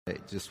I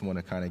just want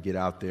to kind of get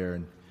out there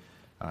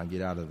and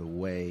get out of the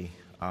way.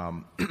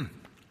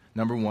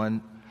 Number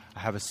one, I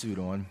have a suit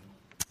on,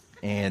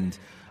 and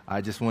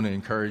I just want to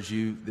encourage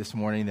you this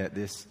morning that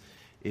this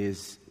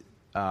is,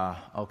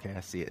 okay,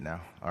 I see it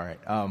now. All right.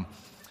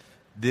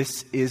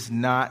 This is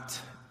not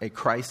a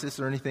crisis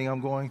or anything I'm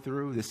going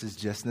through. This is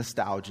just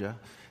nostalgia.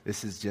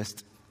 This is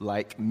just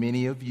like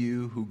many of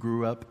you who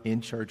grew up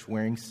in church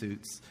wearing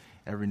suits.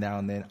 Every now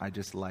and then, I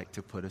just like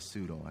to put a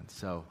suit on.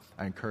 So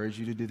I encourage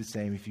you to do the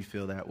same if you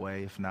feel that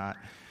way. If not,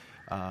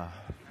 I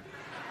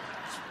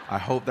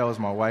hope that was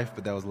my wife,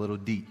 but that was a little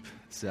deep.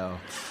 So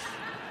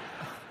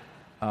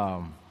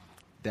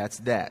that's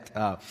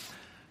that.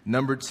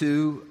 Number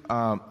two,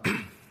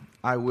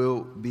 I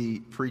will be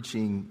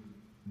preaching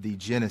the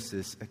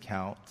Genesis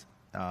account.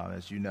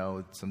 As you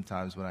know,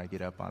 sometimes when I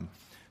get up, I'm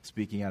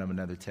speaking out of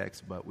another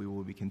text, but we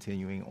will be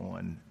continuing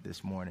on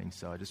this morning.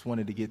 So I just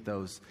wanted to get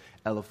those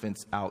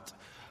elephants out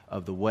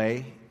of the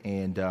way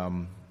and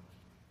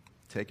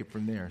take it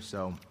from there.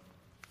 So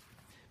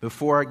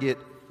before I get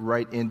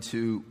right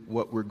into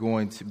what we're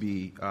going to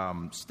be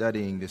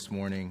studying this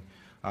morning,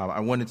 I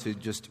wanted to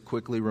just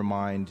quickly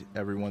remind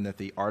everyone that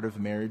the Art of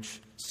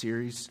Marriage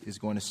series is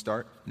going to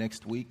start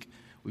next week.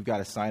 We've got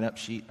a sign-up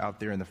sheet out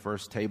there in the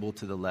first table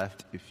to the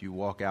left. If you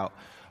walk out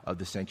of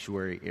the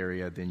sanctuary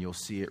area, then you'll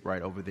see it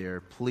right over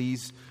there.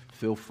 Please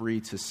feel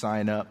free to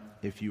sign up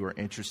if you are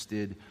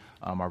interested.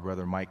 Our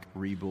brother Mike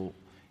Riebel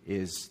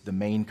is the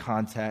main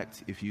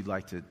contact. If you'd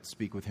like to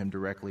speak with him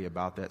directly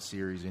about that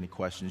series, any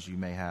questions you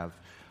may have,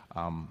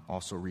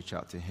 also reach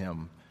out to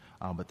him.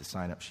 But the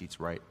sign-up sheet's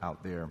right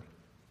out there.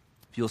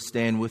 If you'll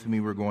stand with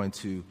me, we're going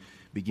to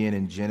begin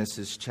in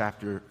Genesis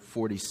chapter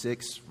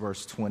 46,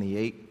 verse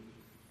 28.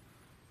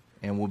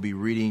 And we'll be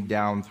reading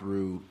down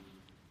through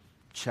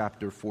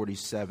chapter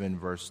 47,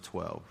 verse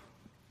 12.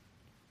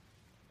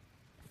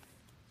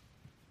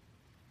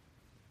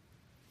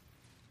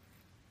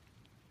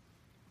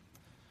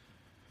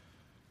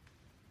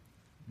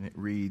 And it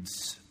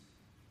reads,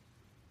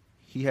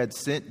 "He had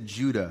sent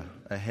Judah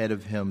ahead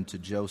of him to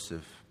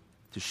Joseph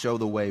to show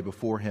the way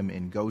before him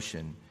in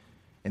Goshen,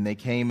 and they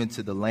came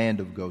into the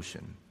land of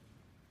Goshen.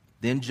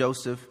 Then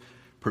Joseph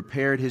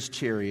prepared his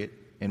chariot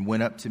and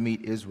went up to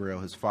meet Israel,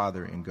 his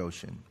father, in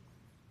Goshen.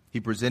 He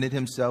presented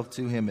himself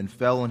to him and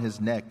fell on his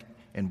neck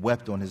and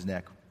wept on his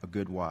neck a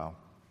good while.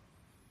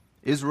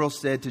 Israel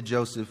said to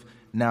Joseph,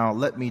 'Now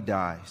let me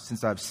die,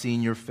 since I've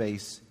seen your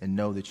face and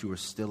know that you are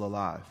still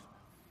alive.'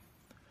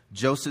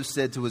 Joseph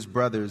said to his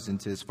brothers and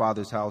to his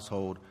father's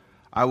household,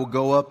 'I will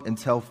go up and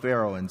tell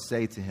Pharaoh and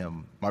say to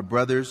him, my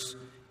brothers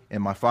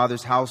and my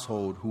father's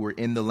household who are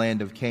in the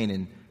land of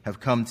Canaan have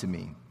come to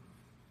me.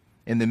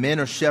 And the men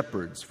are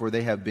shepherds, for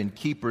they have been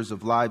keepers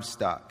of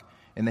livestock,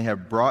 and they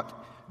have brought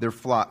their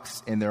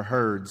flocks and their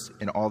herds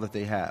and all that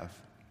they have.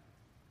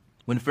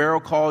 When Pharaoh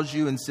calls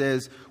you and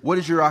says, "What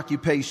is your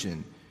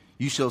occupation?"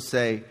 you shall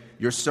say,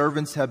 "Your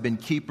servants have been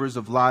keepers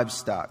of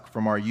livestock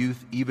from our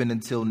youth even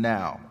until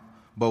now,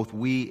 both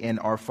we and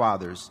our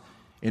fathers,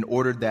 in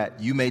order that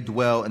you may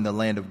dwell in the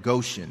land of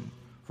Goshen,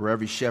 for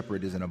every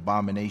shepherd is an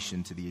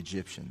abomination to the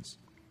Egyptians."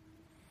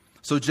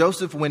 So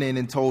Joseph went in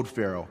and told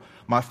Pharaoh,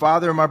 "My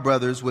father and my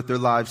brothers with their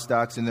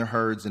livestock and their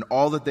herds and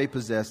all that they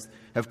possessed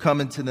have come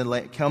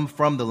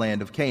from the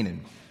land of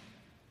Canaan.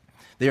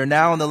 They are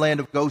now in the land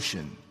of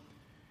Goshen."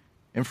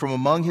 And from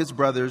among his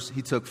brothers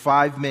he took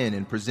 5 men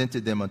and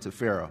presented them unto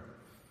Pharaoh.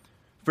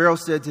 Pharaoh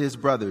said to his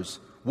brothers,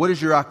 "What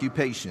is your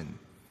occupation?"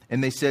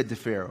 And they said to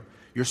Pharaoh,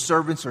 "Your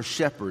servants are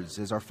shepherds,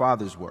 as our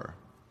fathers were."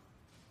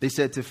 They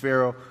said to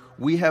Pharaoh,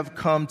 "We have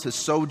come to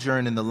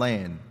sojourn in the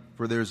land,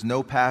 for there is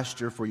no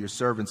pasture for your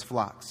servants'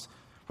 flocks,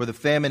 for the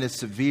famine is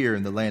severe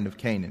in the land of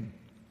Canaan.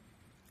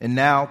 And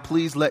now,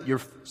 please let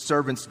your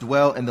servants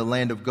dwell in the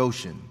land of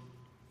Goshen."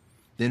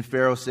 Then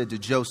Pharaoh said to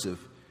Joseph,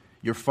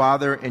 "Your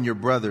father and your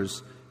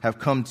brothers have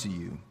come to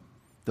you.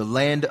 The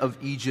land of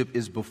Egypt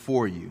is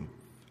before you.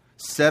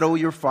 Settle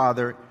your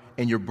father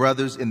and your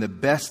brothers in the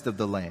best of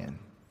the land.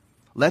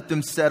 Let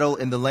them settle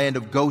in the land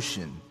of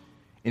Goshen.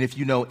 And if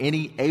you know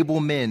any able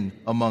men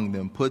among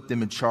them, put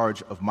them in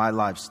charge of my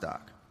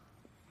livestock."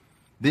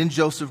 Then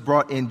Joseph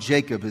brought in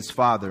Jacob his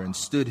father and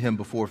stood him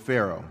before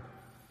Pharaoh.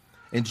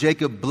 And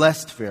Jacob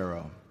blessed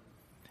Pharaoh.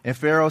 And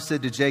Pharaoh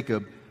said to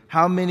Jacob,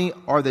 "How many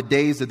are the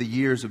days of the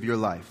years of your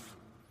life?"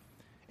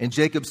 And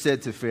Jacob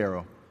said to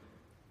Pharaoh,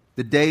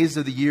 "The days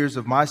of the years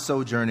of my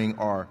sojourning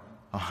are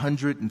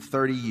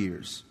 130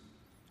 years.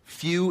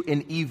 Few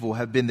and evil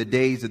have been the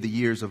days of the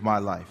years of my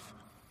life,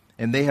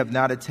 and they have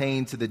not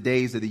attained to the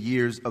days of the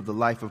years of the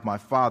life of my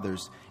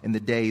fathers in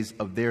the days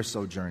of their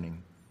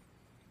sojourning."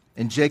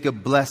 And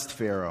Jacob blessed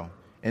Pharaoh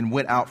and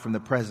went out from the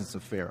presence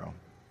of Pharaoh.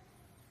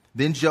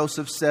 Then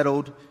Joseph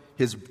settled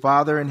his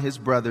father and his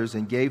brothers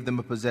and gave them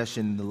a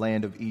possession in the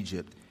land of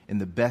Egypt, in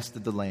the best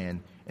of the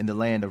land, in the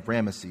land of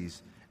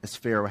Ramesses, as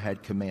Pharaoh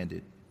had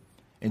commanded.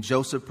 And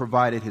Joseph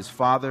provided his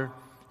father,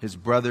 his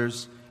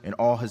brothers, and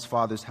all his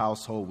father's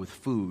household with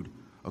food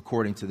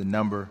according to the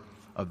number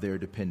of their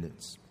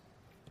dependents.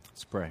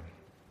 Let's pray.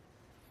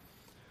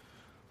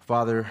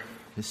 Father,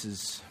 this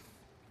is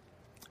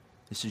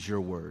This is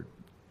your word.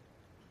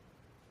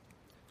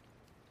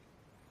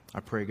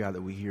 I pray, God,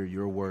 that we hear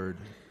your word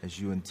as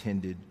you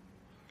intended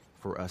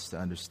for us to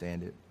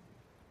understand it.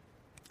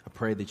 I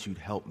pray that you'd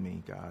help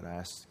me, God. I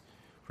ask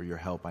for your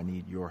help. I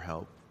need your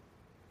help.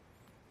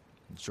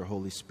 That your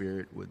Holy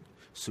Spirit would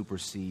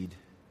supersede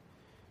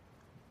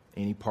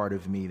any part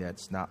of me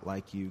that's not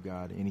like you,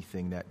 God,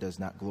 anything that does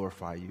not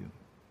glorify you.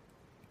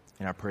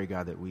 And I pray,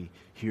 God, that we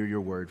hear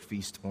your word,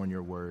 feast on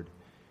your word,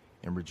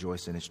 and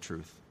rejoice in its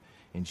truth.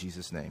 In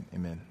Jesus' name,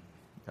 amen.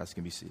 You guys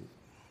can be seated.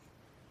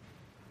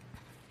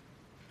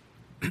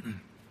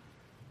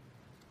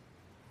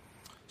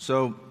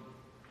 So,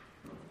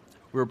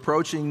 we're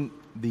approaching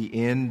the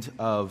end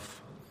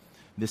of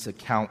this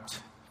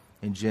account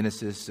in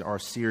Genesis, our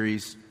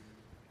series.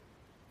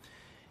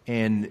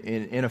 And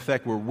in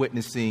effect, we're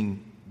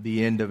witnessing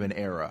the end of an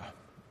era.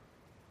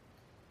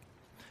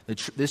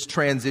 This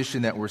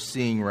transition that we're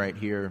seeing right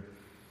here,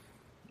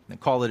 I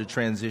call it a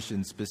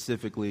transition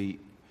specifically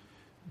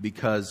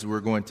because we're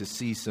going to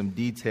see some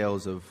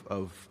details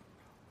of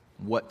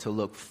what to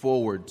look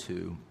forward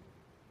to.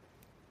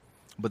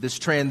 But this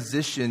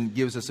transition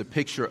gives us a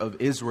picture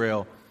of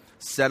Israel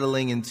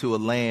settling into a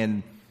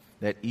land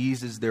that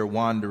eases their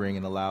wandering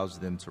and allows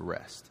them to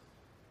rest.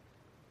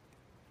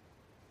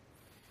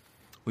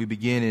 We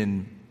begin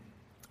in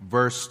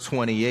verse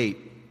 28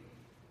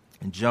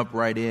 and jump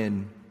right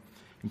in.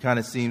 It kind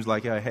of seems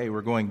like, hey,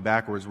 we're going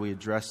backwards. We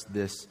addressed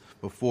this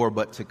before,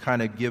 but to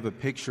kind of give a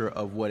picture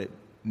of what it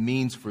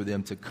means for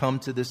them to come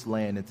to this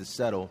land and to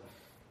settle,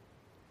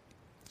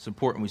 it's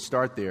important we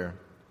start there.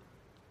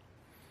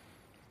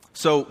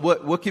 So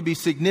what could be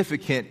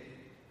significant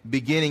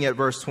beginning at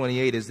verse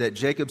 28 is that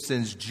Jacob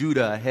sends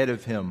Judah ahead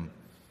of him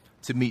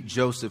to meet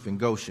Joseph in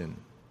Goshen.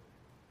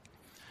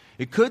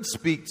 It could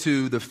speak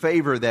to the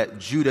favor that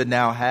Judah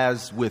now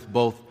has with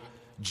both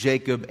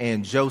Jacob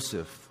and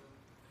Joseph.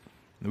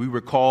 We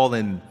recall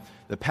in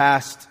the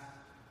past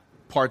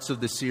parts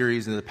of the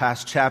series and the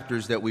past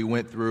chapters that we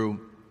went through,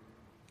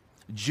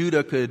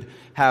 Judah could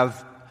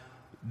have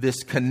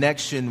this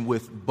connection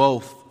with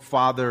both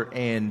father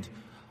and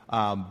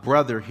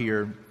brother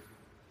here.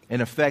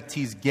 In effect,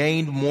 he's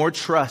gained more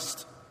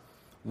trust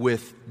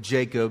with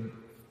Jacob,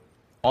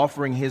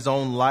 offering his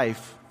own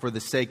life for the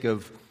sake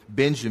of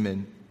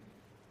Benjamin.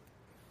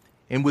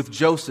 And with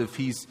Joseph,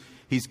 he's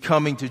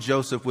coming to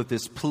Joseph with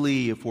this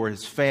plea for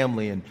his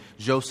family, and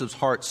Joseph's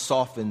heart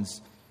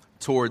softens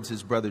towards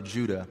his brother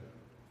Judah.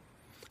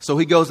 So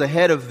he goes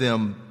ahead of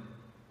them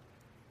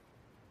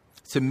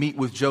to meet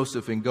with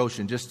Joseph in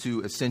Goshen, just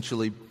to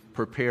essentially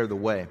prepare the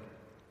way.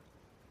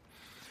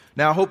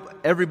 Now, I hope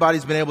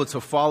everybody's been able to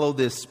follow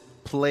this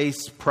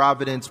place,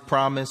 providence,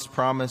 promise,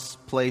 promise,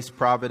 place,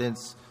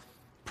 providence,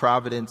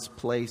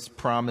 place,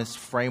 promise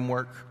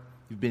framework.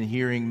 You've been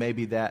hearing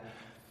maybe that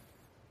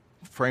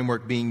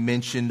framework being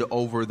mentioned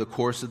over the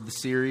course of the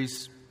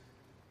series.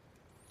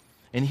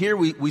 And here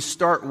we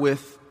start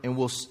with, and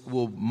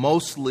we'll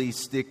mostly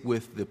stick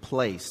with the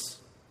place.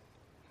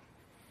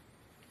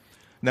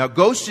 Now,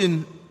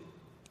 Goshen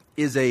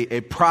is a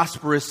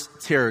prosperous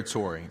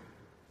territory.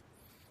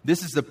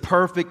 This is the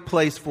perfect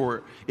place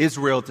for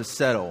Israel to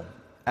settle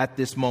at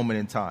this moment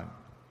in time.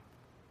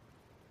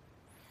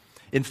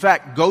 In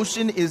fact,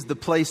 Goshen is the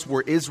place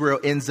where Israel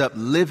ends up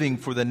living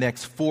for the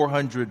next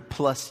 400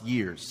 plus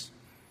years.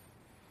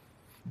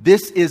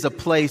 This is a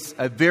place,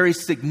 a very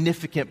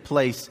significant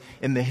place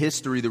in the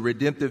history, the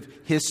redemptive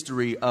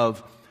history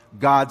of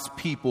God's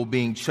people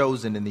being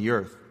chosen in the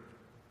earth.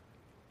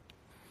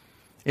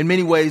 In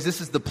many ways,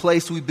 this is the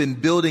place we've been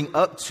building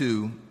up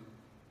to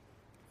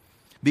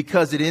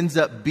because it ends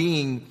up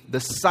being the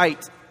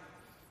site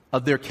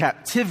of their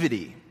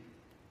captivity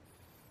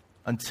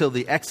until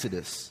the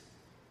Exodus.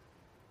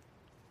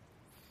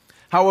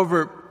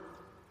 However,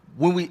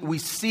 when we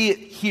see it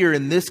here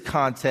in this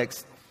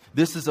context,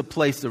 this is a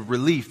place of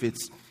relief.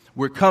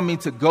 We're coming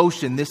to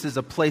Goshen. This is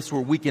a place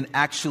where we can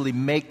actually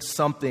make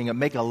something and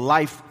make a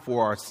life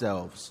for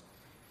ourselves.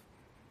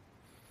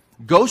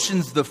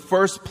 Goshen's the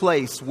first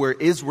place where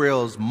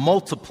Israel is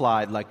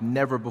multiplied like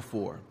never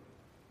before.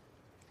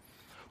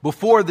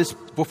 Before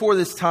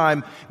this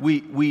time,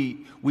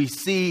 we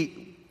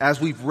see, as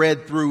we've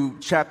read through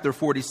chapter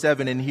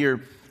 47 and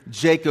here,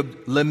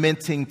 Jacob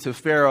lamenting to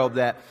Pharaoh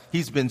that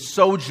he's been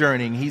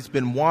sojourning, he's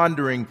been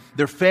wandering.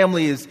 Their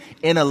family is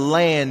in a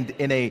land,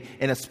 in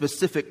a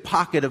specific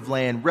pocket of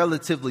land,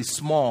 relatively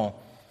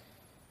small.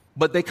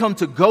 But they come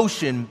to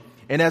Goshen,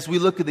 and as we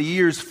look at the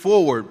years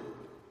forward,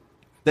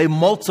 they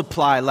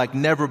multiply like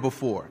never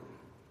before.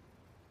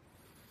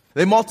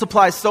 They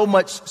multiply so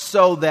much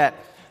so that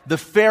the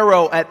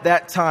Pharaoh at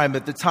that time,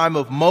 at the time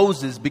of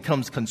Moses,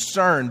 becomes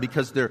concerned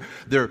because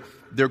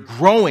they're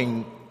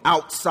growing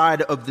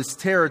outside of this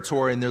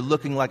territory and they're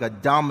looking like a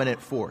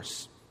dominant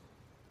force.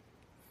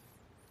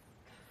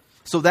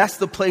 So that's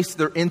the place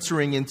they're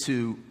entering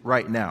into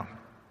right now.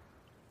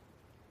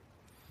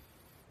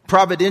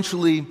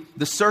 Providentially,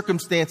 the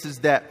circumstances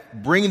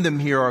that bring them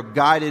here are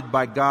guided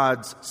by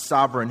God's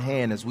sovereign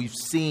hand, as we've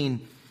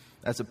seen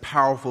as a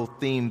powerful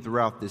theme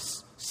throughout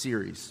this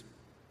series.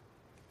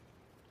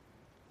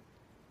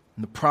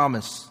 And the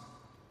promise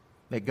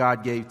that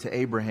God gave to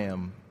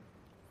Abraham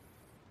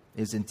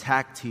is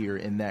intact here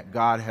in that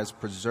God has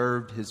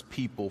preserved his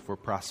people for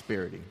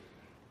prosperity.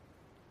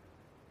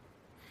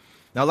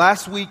 Now,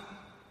 last week,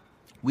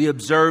 we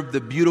observed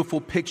the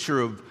beautiful picture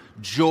of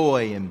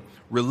joy and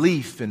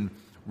relief and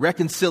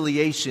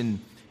reconciliation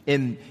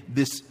in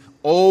this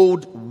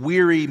old,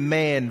 weary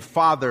man,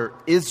 father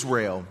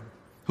Israel,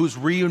 who's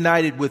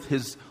reunited with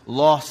his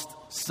lost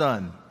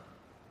son.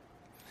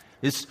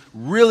 This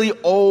really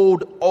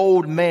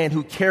old man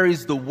who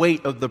carries the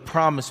weight of the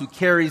promise, who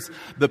carries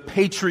the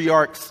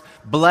patriarch's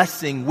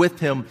blessing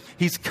with him.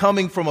 He's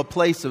coming from a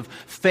place of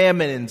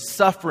famine and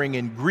suffering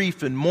and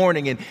grief and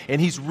mourning, and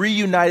he's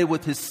reunited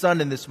with his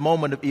son in this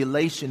moment of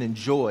elation and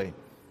joy.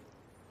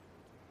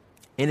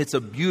 And it's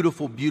a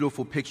beautiful,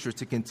 beautiful picture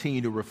to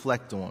continue to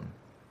reflect on.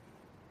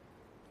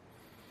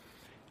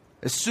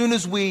 As soon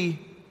as we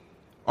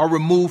are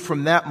removed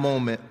from that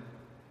moment,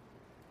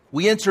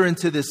 we enter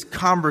into this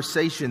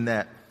conversation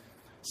that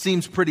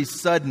seems pretty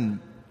sudden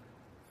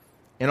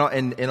and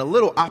a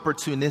little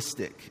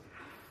opportunistic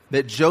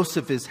that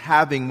Joseph is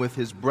having with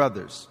his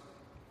brothers.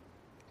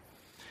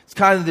 It's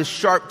kind of this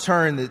sharp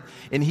turn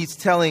and he's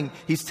telling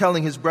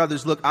his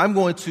brothers, look, I'm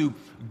going to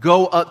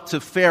go up to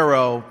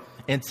Pharaoh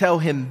and tell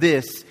him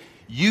this.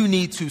 You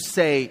need to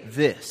say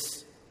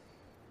this.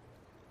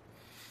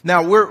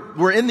 Now,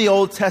 we're in the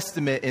Old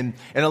Testament, and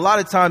a lot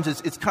of times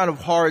it's kind of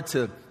hard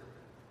to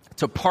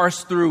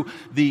parse through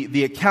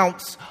the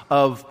accounts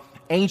of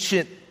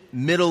ancient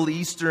Middle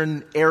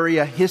Eastern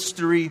area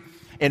history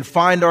and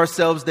find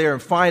ourselves there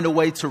and find a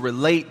way to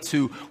relate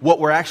to what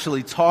we're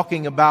actually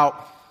talking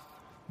about.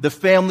 The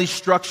family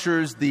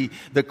structures, the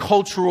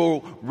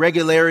cultural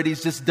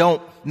regularities just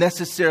don't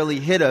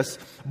necessarily hit us.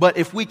 But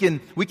if we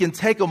can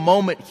take a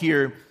moment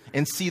here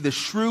and see the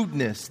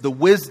shrewdness, the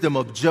wisdom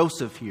of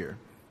Joseph here.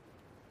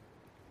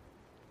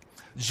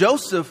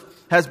 Joseph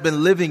has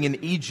been living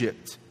in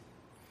Egypt,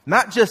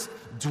 not just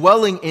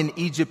dwelling in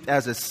Egypt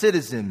as a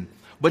citizen,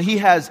 but he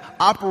has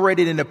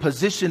operated in a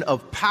position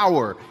of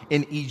power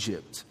in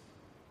Egypt.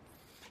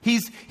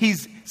 He's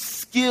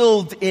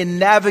skilled in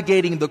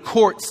navigating the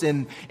courts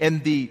and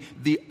the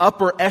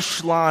upper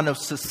echelon of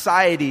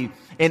society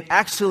and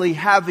actually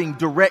having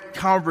direct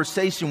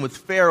conversation with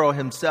Pharaoh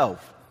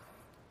himself.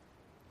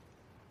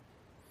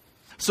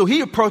 So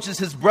he approaches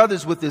his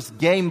brothers with this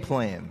game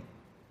plan.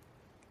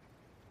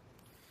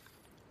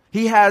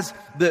 He has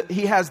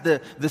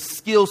the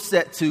skill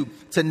set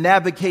to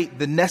navigate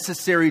the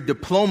necessary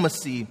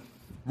diplomacy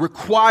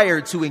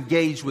required to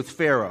engage with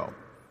Pharaoh.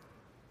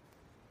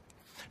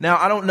 Now,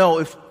 I don't know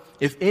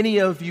if any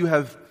of you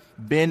have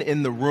been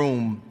in the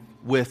room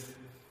with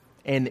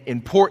an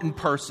important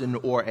person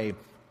or a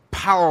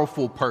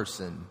powerful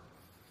person.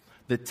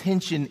 The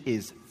tension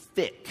is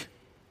thick.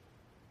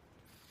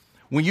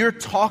 When you're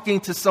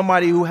talking to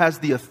somebody who has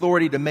the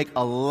authority to make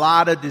a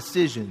lot of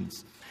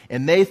decisions,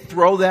 and they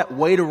throw that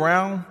weight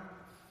around,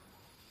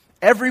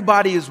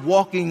 everybody is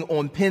walking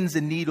on pins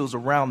and needles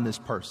around this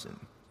person.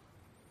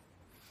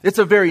 It's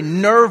a very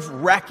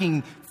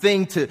nerve-wracking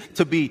thing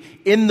to be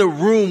in the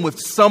room with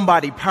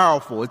somebody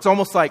powerful. It's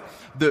almost like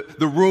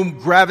the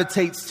room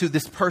gravitates to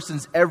this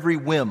person's every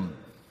whim.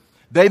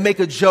 They make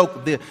a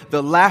joke,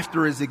 the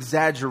laughter is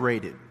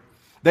exaggerated.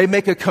 They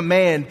make a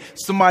command,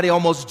 somebody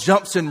almost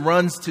jumps and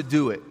runs to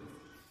do it.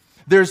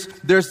 There's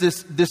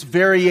this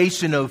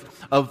variation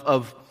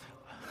of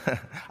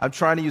I'm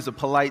trying to use a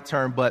polite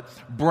term, but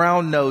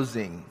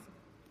brown-nosing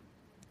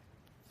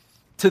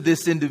to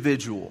this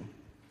individual.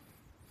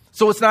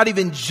 So it's not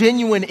even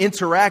genuine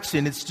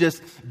interaction. It's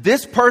just,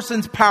 this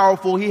person's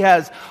powerful. He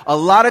has a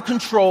lot of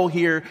control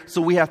here,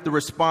 so we have to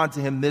respond to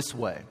him this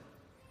way.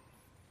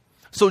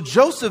 So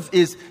Joseph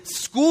is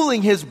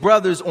schooling his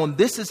brothers on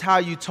this is how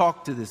you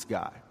talk to this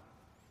guy.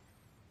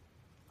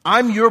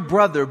 I'm your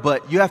brother,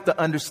 but you have to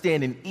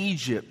understand in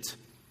Egypt,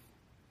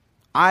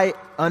 I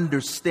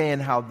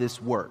understand how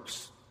this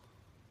works.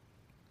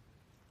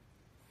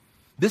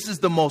 This is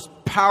the most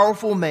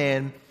powerful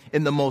man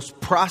in the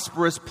most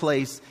prosperous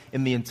place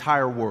in the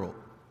entire world.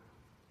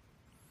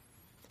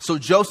 So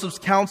Joseph's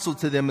counsel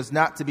to them is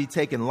not to be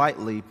taken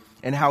lightly,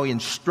 and how he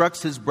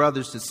instructs his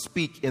brothers to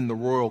speak in the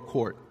royal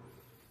court.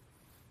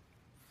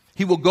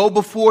 He will go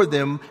before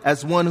them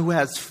as one who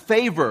has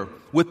favor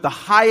with the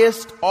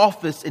highest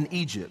office in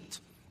Egypt.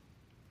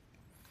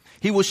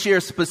 He will share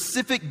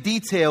specific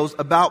details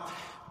about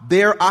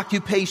their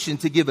occupation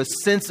to give a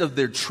sense of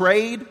their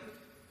trade,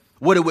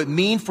 what it would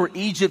mean for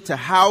Egypt to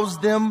house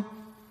them,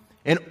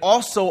 and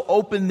also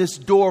open this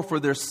door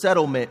for their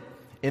settlement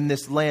in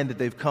this land that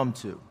they've come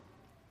to.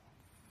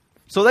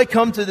 So they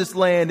come to this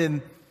land,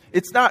 and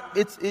it's not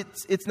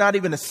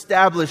even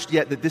established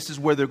yet that this is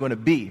where they're going to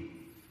be.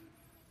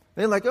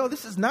 They're like, oh,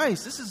 this is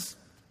nice. This is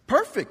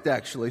perfect,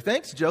 actually.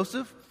 Thanks,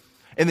 Joseph.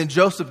 And then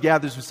Joseph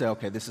gathers and says,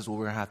 okay, this is what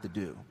we're going to have to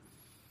do.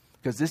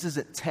 Because this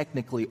isn't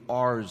technically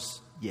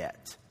ours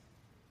yet.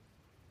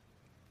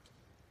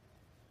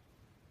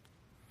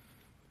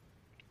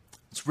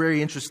 It's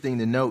very interesting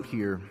to note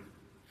here.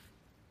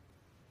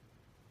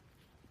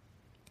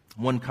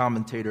 One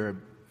commentator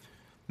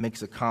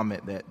makes a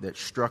comment that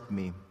struck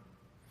me.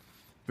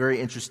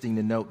 Very interesting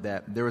to note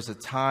that there was a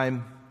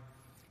time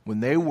when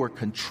they were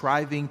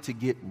contriving to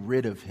get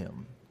rid of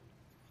him.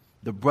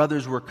 The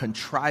brothers were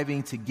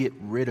contriving to get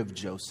rid of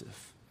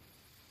Joseph.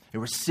 They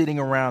were sitting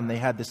around. They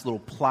had this little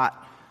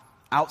plot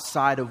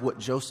outside of what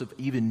Joseph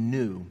even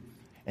knew,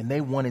 and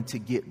they wanted to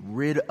get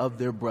rid of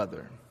their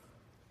brother.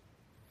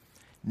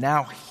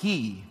 Now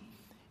he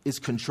is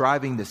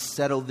contriving to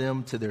settle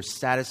them to their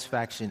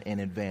satisfaction and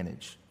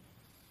advantage.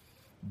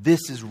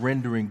 This is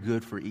rendering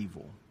good for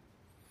evil.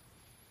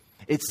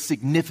 It's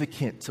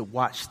significant to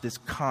watch this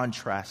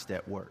contrast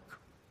at work.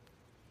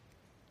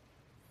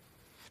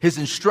 His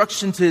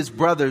instruction to his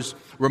brothers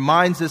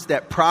reminds us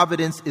that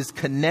providence is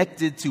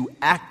connected to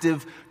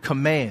active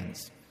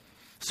commands.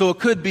 So it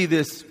could be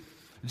this: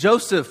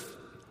 Joseph,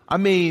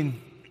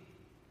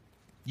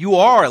 you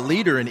are a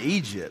leader in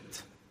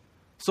Egypt,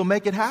 so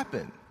make it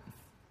happen.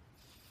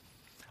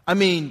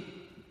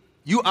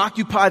 You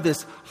occupy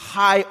this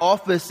high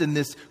office and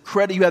this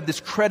credit. You have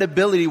this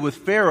credibility with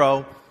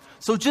Pharaoh,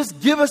 so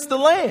just give us the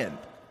land.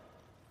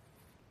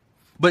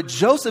 But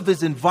Joseph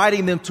is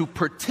inviting them to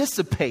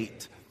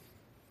participate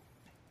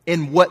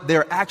in what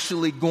they're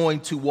actually going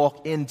to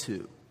walk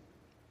into.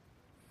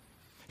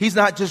 He's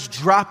not just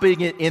dropping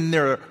it in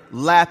their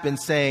lap and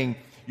saying,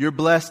 you're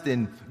blessed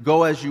and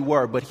go as you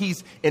were, but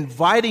he's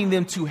inviting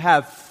them to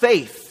have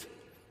faith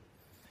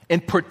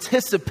and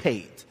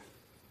participate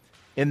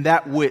in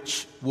that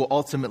which will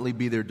ultimately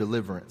be their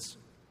deliverance.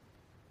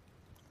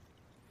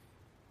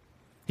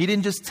 He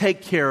didn't just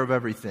take care of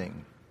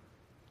everything.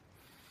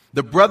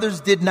 The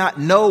brothers did not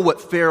know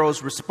what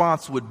Pharaoh's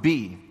response would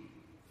be.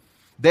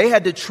 They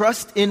had to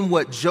trust in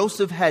what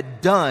Joseph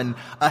had done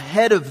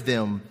ahead of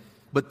them,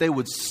 but they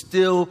would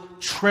still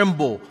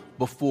tremble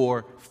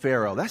before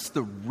Pharaoh.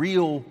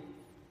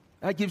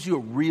 That gives you a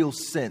real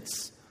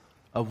sense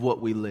of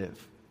what we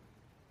live.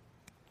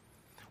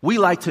 We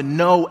like to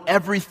know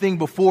everything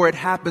before it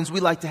happens. We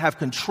like to have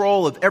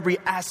control of every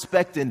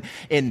aspect and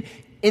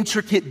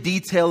intricate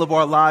detail of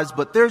our lives,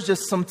 but there's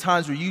just some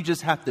times where you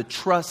just have to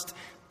trust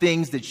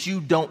things that you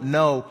don't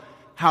know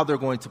how they're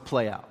going to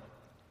play out.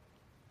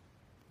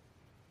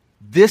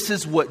 This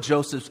is what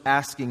Joseph's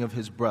asking of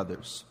his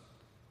brothers.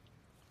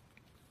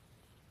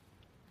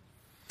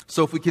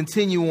 So if we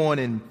continue on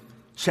in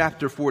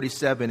chapter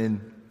 47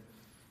 and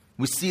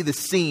we see the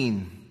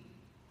scene,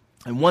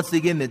 and once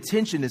again the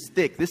tension is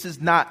thick. This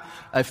is not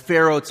a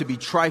Pharaoh to be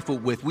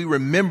trifled with. We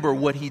remember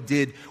what he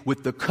did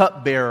with the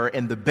cupbearer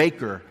and the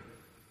baker.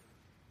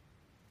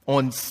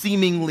 On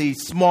seemingly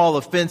small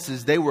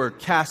offenses, they were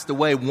cast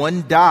away.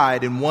 One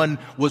died and one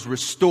was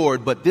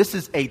restored, but this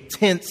is a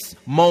tense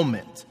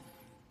moment.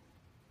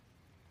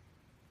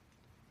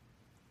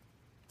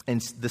 And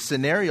the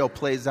scenario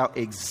plays out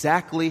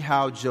exactly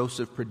how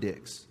Joseph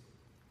predicts.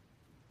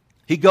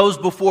 He goes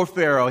before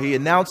Pharaoh. He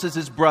announces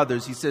his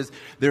brothers. He says,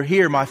 they're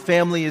here. My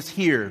family is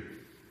here.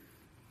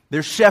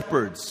 They're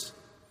shepherds.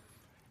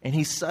 And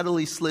he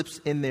subtly slips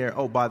in there,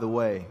 oh, by the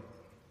way,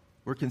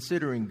 we're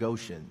considering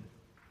Goshen.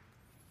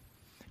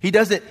 He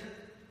doesn't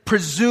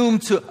presume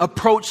to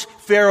approach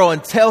Pharaoh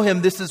and tell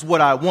him this is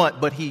what I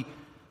want, but he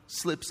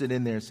slips it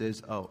in there and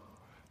says, oh,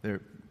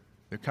 they're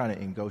kind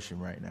of in Goshen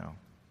right now.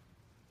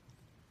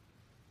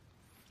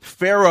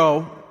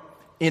 Pharaoh,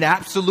 in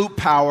absolute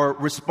power,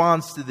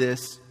 responds to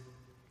this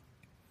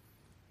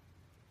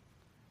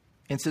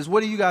and says,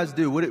 what do you guys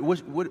do? What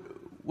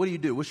do you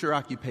do? What's your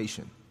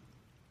occupation?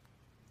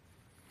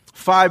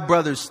 5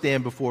 brothers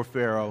stand before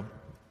Pharaoh.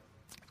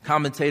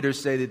 Commentators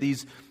say that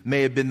these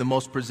may have been the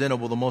most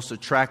presentable, the most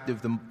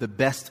attractive, the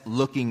best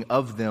looking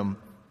of them.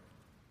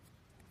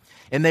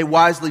 And they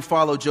wisely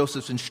follow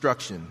Joseph's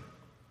instruction.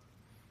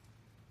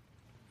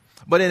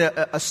 But in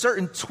a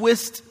certain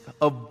twist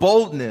of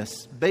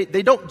boldness, they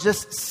don't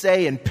just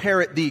say and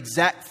parrot the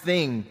exact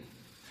thing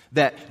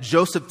that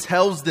Joseph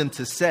tells them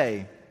to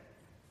say.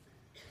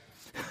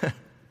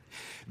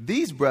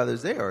 These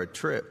brothers, they are a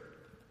trip.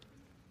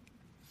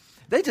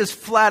 They just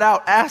flat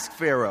out ask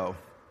Pharaoh,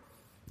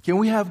 can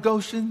we have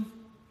Goshen?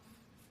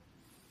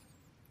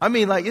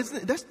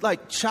 That's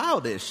like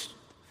childish.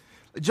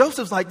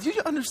 Joseph's like, do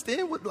you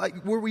understand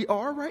where we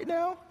are right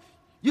now?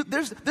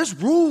 There's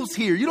rules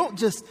here. You don't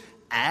just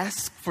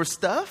ask for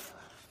stuff.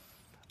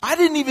 I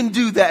didn't even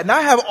do that, and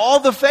I have all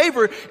the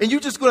favor, and you're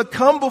just going to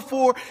come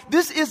before.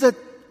 This is a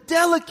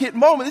delicate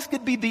moment. This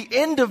could be the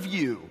end of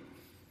you.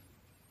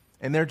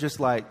 And they're just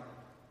like,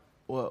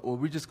 well,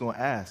 we're just going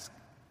to ask.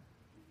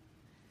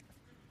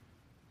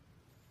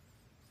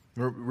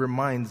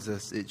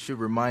 It should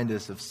remind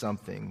us of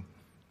something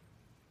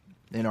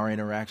in our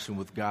interaction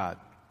with God.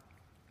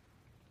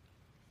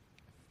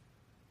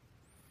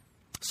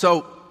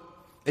 So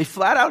they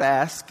flat out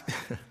ask.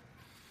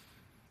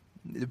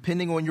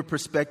 Depending on your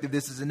perspective,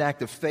 this is an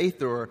act of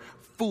faith or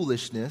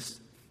foolishness.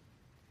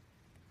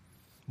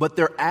 But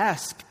their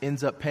ask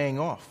ends up paying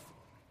off.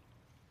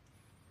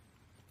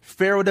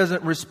 Pharaoh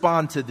doesn't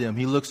respond to them.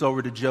 He looks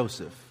over to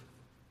Joseph.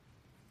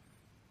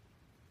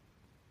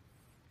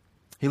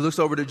 He looks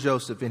over to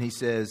Joseph and he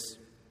says,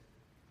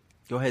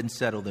 go ahead and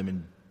settle them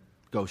in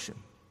Goshen.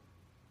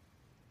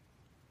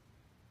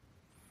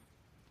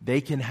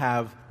 they can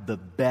have the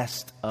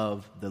best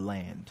of the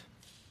land.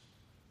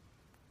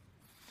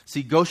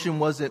 See, Goshen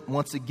wasn't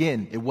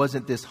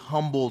this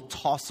humble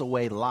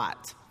toss-away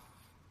lot.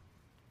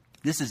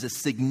 This is a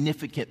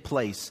significant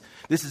place.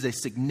 This is a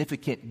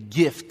significant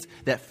gift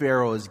that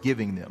Pharaoh is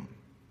giving them.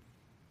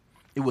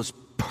 It was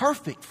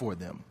perfect for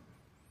them.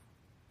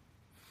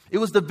 It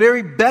was the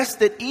very best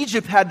that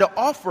Egypt had to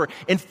offer,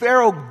 and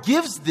Pharaoh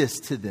gives this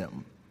to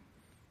them.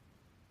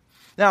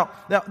 Now,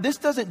 this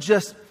doesn't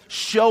just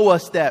show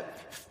us that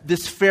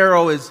this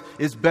Pharaoh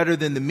is better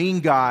than the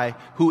mean guy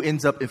who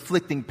ends up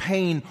inflicting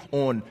pain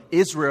on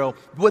Israel.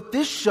 What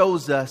this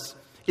shows us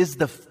is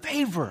the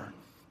favor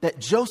that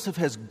Joseph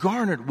has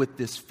garnered with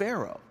this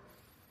Pharaoh.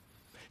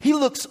 He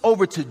looks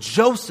over to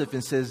Joseph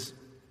and says,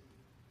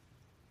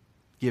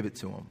 give it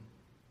to him.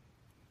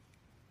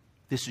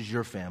 This is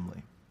your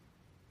family.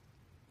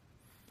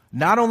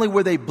 Not only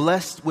were they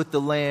blessed with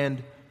the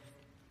land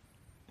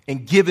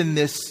and given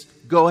this,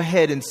 go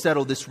ahead and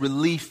settle, this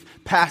relief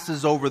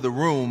passes over the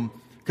room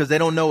because they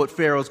don't know what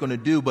Pharaoh's going to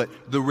do, but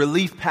the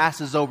relief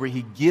passes over,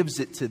 he gives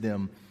it to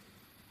them.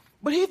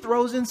 But he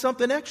throws in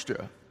something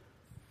extra.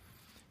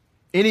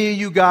 Any of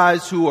you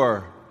guys who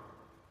are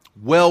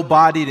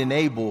well-bodied and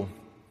able,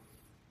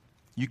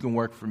 you can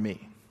work for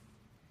me.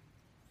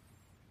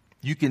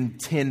 You can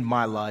tend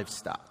my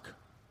livestock.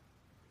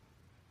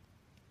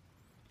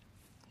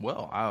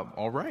 Well,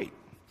 all right.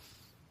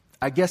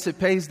 I guess it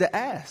pays to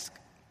ask.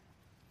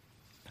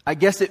 I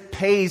guess it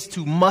pays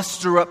to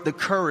muster up the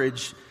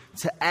courage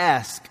to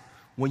ask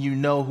when you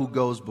know who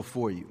goes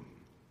before you.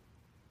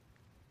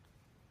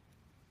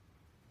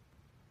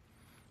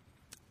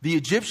 The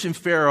Egyptian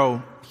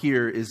Pharaoh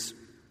here is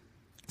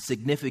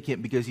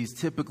significant because he's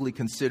typically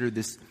considered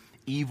this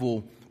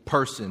evil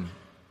person.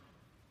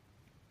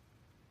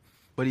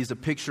 But he's a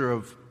picture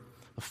of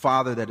a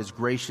father that is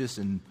gracious,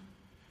 and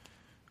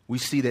we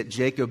see that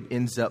Jacob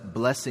ends up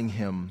blessing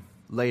him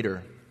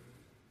later.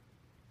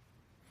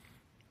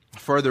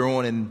 Further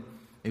on, and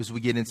as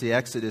we get into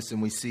Exodus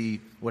and we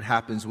see what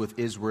happens with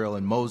Israel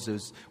and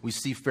Moses, we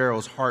see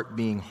Pharaoh's heart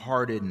being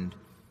hardened.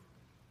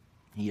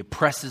 He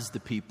oppresses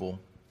the people.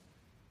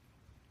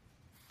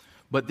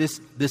 But this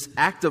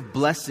act of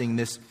blessing,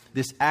 this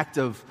act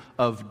of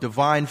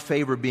divine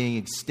favor being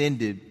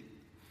extended,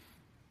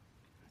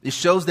 it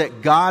shows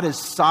that God is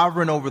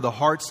sovereign over the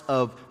hearts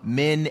of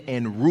men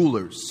and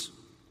rulers.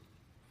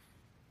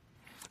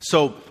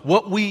 So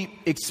what we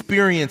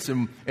experience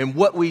and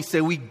what we say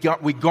we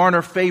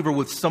garner favor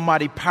with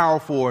somebody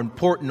powerful or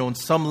important on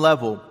some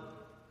level,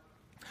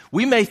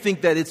 we may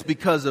think that it's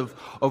because of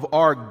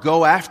our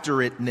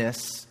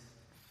go-after-itness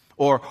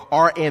or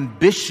our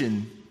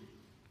ambition.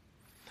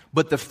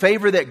 But the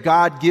favor that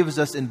God gives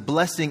us in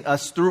blessing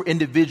us through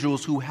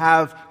individuals who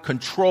have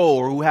control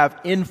or who have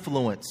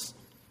influence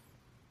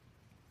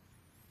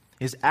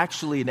is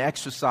actually an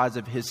exercise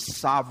of His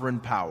sovereign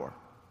power.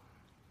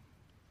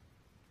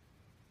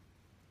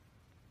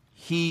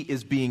 He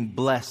is being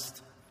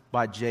blessed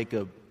by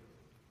Jacob,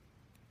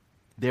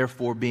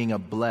 therefore being a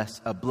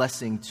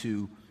blessing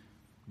to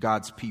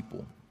God's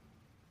people.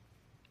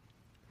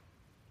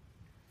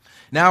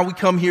 Now we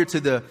come here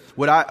to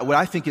what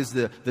I think is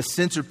the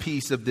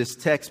centerpiece of this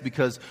text,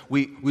 because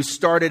we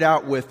started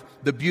out with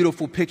the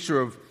beautiful picture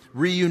of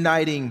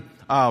reuniting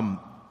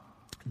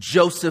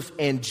Joseph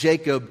and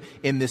Jacob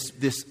in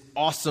this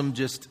awesome,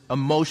 just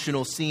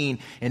emotional scene.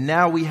 And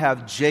now we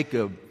have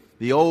Jacob,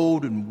 the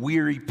old and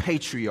weary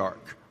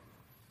patriarch,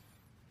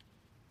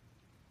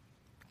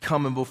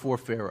 coming before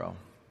Pharaoh.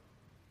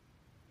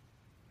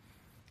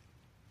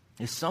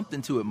 There's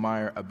something to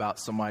admire about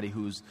somebody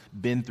who's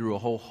been through a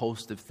whole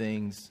host of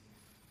things,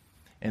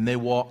 and they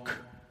walk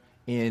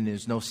in,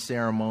 there's no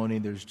ceremony,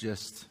 there's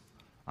just,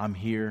 I'm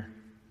here.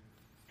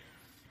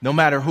 No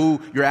matter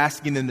who you're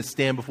asking them to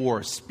stand before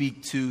or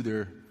speak to,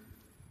 they're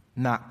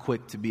not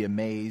quick to be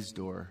amazed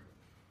or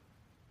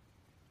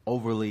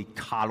overly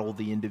coddle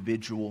the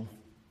individual.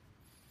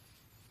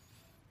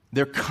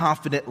 They're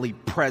confidently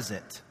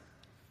present,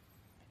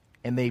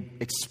 and they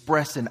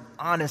express an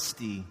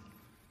honesty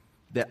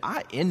that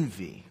I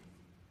envy.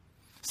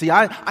 See,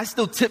 I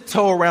still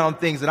tiptoe around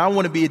things, and I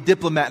want to be a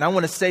diplomat, and I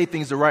want to say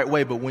things the right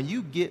way, but when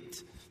you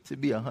get to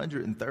be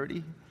 130,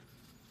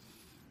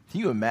 can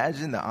you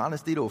imagine the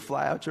honesty that will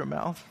fly out your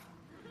mouth?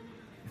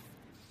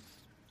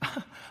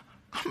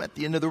 I'm at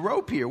the end of the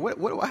rope here. What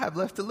do I have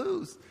left to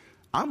lose?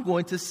 I'm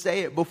going to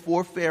say it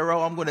before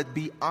Pharaoh. I'm going to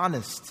be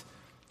honest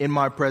in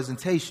my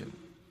presentation.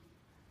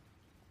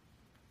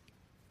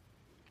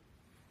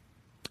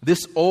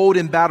 This old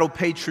embattled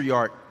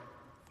patriarch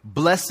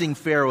blessing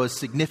Pharaoh is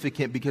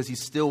significant because he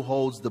still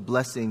holds the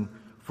blessing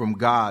from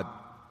God.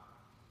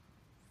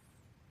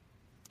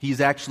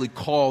 He's actually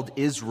called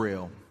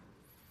Israel.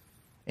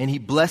 And he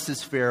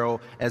blesses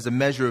Pharaoh as a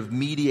measure of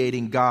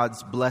mediating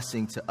God's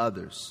blessing to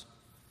others.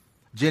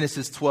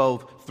 Genesis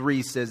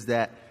 12:3 says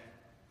that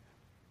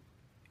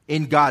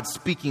in God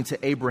speaking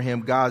to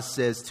Abraham, God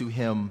says to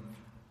him,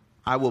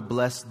 I will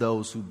bless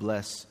those who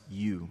bless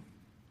you.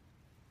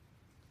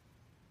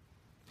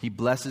 He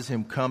blesses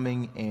him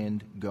coming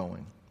and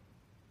going.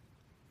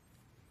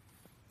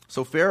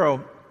 So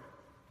Pharaoh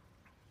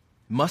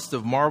must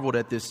have marveled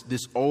at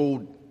this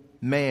old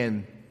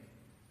man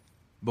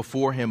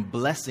before him,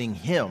 blessing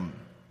him.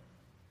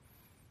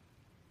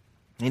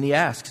 And he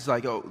asks, he's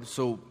like, oh,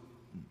 so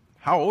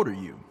how old are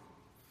you?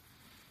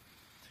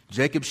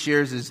 Jacob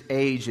shares his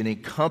age and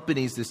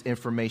accompanies this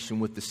information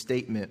with the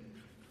statement,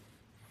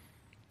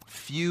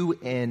 few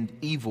and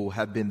evil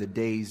have been the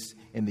days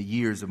and the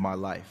years of my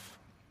life.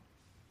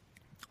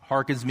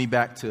 Harkens me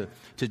back to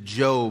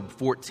Job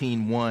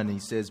 14:1. He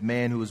says,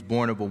 man who is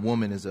born of a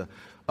woman is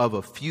of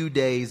a few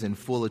days and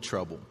full of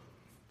trouble.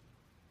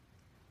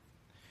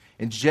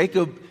 And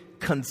Jacob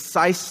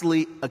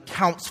concisely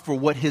accounts for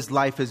what his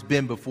life has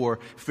been before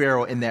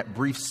Pharaoh in that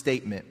brief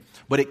statement,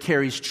 but it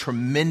carries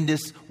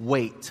tremendous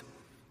weight.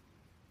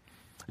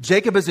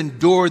 Jacob has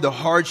endured the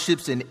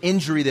hardships and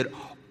injury that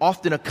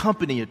often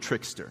accompany a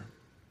trickster.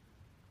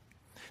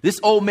 This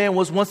old man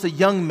was once a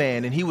young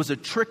man, and he was a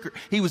trickster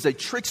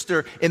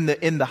in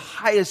the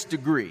highest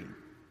degree.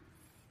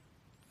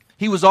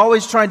 He was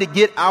always trying to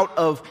get out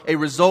of a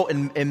result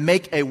and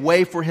make a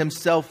way for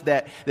himself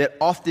that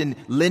often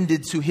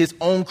lended to his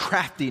own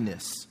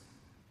craftiness.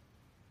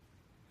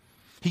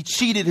 He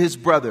cheated his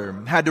brother,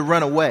 had to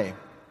run away.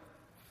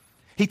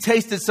 He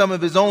tasted some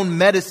of his own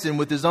medicine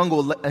with his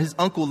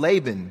uncle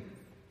Laban.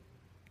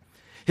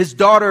 His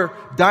daughter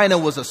Dinah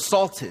was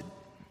assaulted.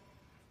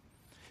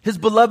 His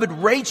beloved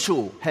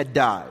Rachel had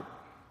died.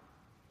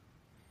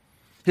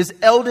 His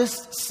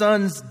eldest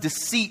son's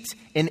deceit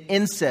and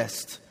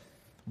incest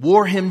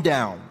wore him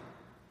down.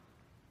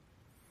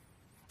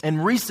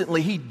 And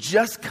recently, he'd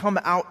just come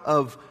out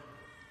of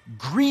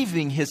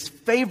grieving his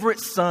favorite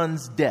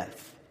son's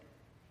death.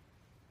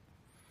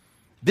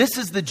 This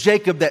is the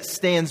Jacob that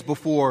stands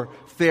before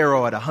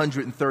Pharaoh at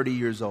 130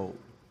 years old.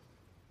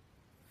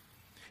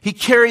 He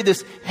carried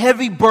this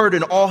heavy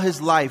burden all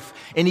his life,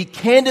 and he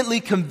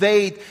candidly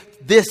conveyed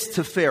this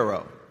to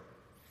Pharaoh.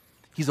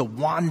 He's a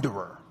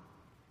wanderer,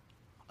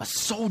 a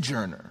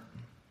sojourner.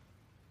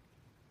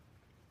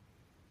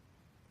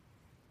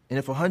 And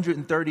if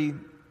 130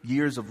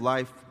 years of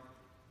life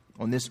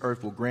on this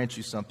earth will grant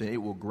you something, it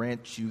will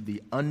grant you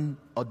the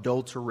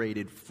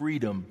unadulterated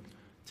freedom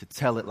to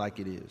tell it like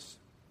it is.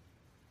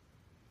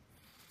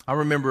 I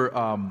remember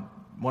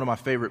one of my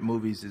favorite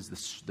movies is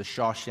the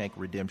Shawshank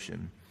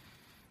Redemption.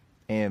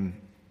 And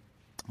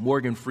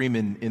Morgan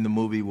Freeman in the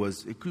movie he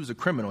was a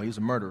criminal. He was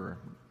a murderer.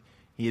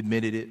 He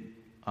admitted it.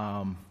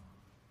 But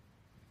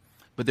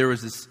there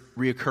was this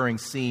reoccurring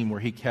scene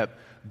where he kept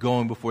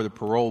going before the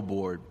parole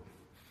board.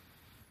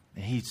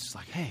 And he's just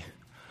like, hey,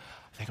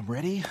 I think I'm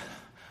ready.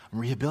 I'm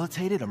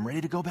rehabilitated. I'm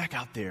ready to go back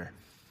out there.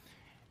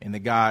 And the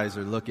guys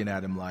are looking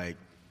at him like,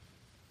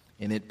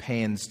 and it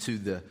pans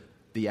to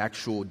the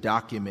actual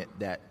document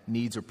that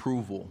needs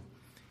approval.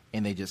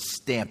 And they just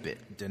stamp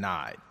it,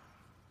 denied.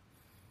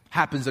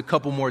 Happens a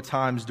couple more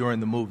times during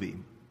the movie.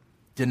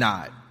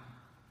 Denied.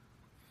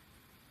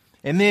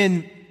 And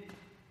then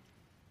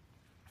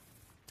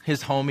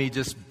his homie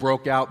just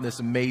broke out in this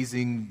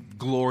amazing,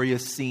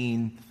 glorious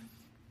scene.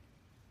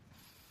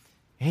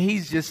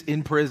 He's just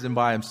in prison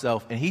by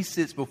himself, and he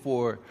sits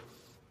before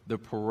the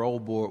parole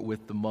board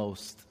with the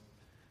most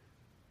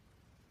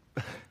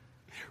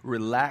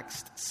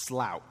relaxed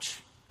slouch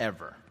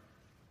ever.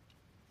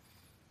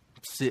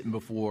 Sitting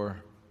before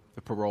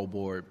the parole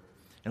board.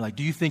 And like,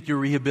 do you think you're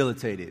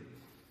rehabilitated?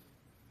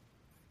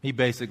 He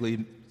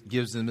basically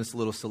gives them this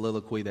little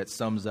soliloquy that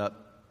sums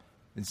up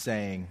in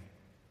saying,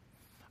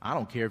 I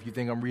don't care if you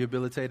think I'm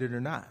rehabilitated or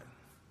not.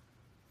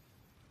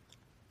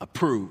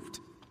 Approved.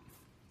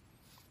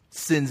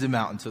 Sends him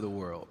out into the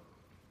world.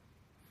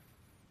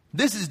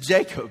 This is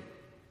Jacob.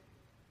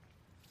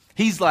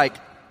 He's like,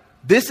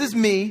 this is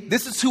me.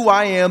 This is who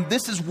I am.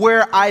 This is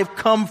where I've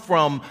come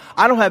from.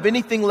 I don't have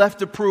anything left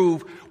to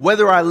prove.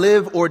 Whether I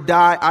live or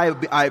die,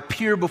 I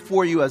appear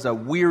before you as a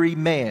weary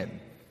man.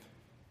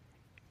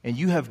 And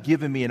you have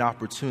given me an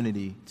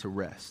opportunity to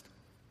rest.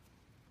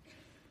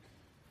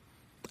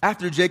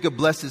 After Jacob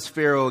blesses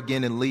Pharaoh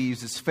again and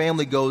leaves, his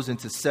family goes in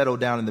to settle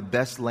down in the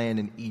best land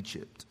in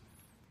Egypt.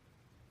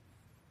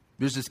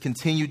 There's this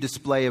continued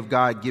display of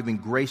God giving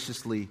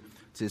graciously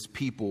to his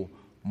people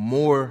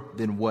more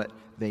than what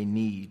they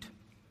need.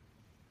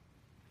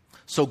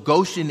 So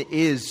Goshen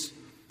is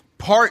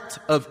part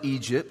of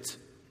Egypt,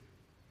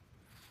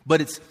 but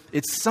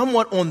it's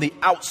somewhat on the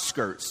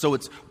outskirts. So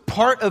it's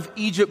part of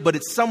Egypt, but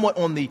it's somewhat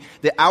on the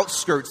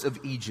outskirts of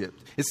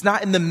Egypt. It's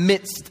not in the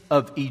midst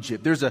of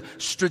Egypt. There's a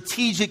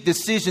strategic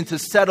decision to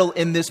settle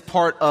in this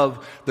part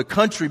of the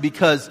country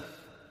because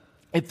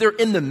if they're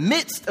in the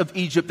midst of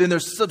Egypt, then they're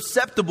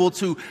susceptible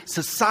to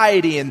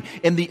society and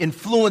the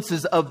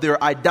influences of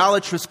their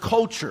idolatrous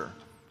culture.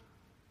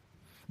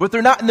 But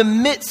they're not in the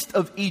midst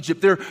of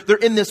Egypt. They're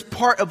in this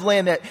part of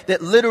land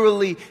that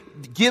literally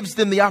gives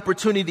them the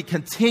opportunity to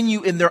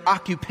continue in their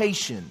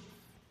occupation.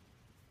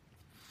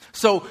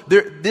 So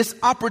this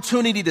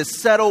opportunity to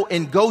settle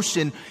in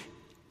Goshen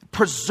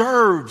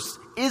preserves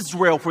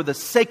Israel for the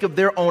sake of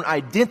their own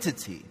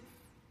identity.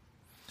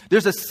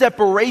 There's a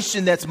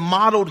separation that's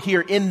modeled here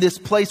in this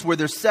place where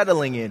they're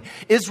settling in.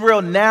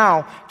 Israel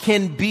now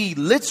can be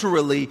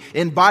literally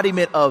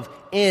embodiment of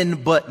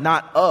in but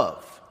not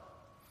of.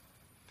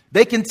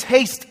 They can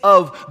taste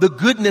of the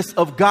goodness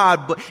of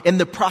God and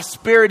the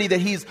prosperity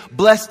that He's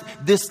blessed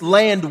this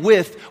land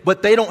with,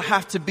 but they don't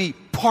have to be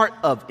part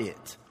of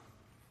it.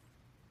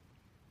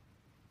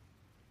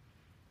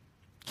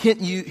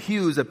 Kent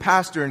Hughes, a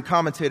pastor and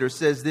commentator,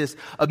 says this: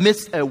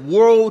 amidst a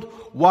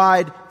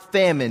worldwide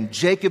famine,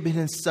 Jacob and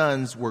his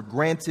sons were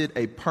granted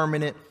a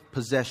permanent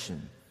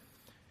possession.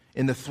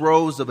 In the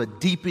throes of a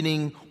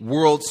deepening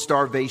world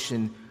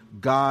starvation,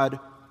 God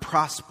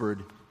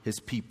prospered His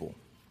people.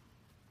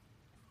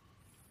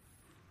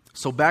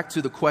 So back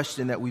to the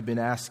question that we've been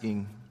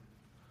asking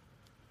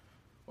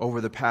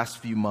over the past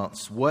few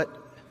months. What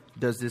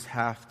does this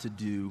have to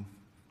do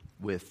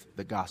with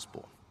the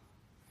gospel?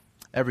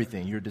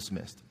 Everything. You're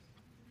dismissed.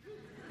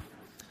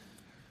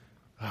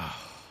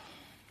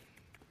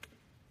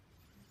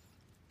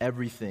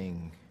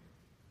 Everything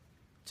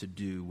to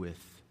do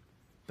with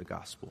the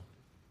gospel.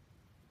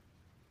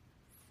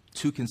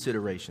 Two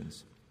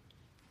considerations.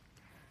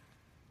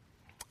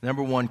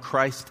 Number one,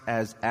 Christ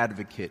as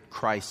advocate,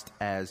 Christ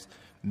as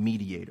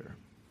mediator.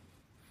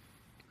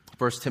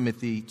 1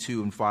 Timothy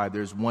 2 and 5,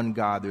 there's one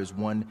God, there's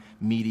one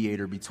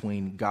mediator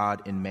between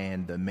God and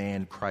man, the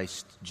man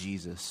Christ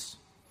Jesus.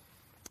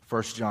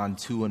 1 John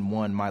 2 and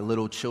 1, my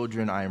little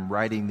children, I am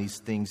writing these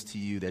things to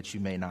you that you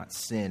may not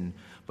sin.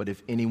 But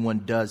if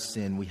anyone does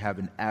sin, we have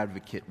an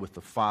advocate with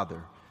the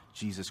Father,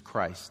 Jesus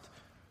Christ,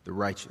 the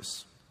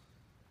righteous.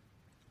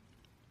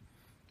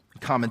 The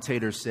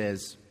commentator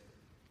says,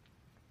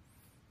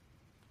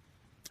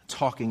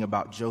 talking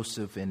about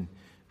Joseph and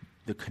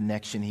the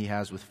connection he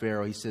has with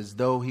Pharaoh, he says,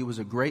 though he was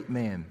a great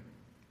man,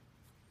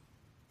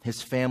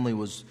 his family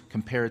was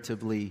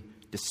comparatively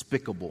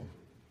despicable,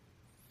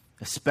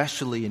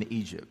 especially in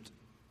Egypt.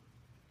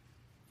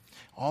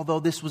 Although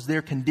this was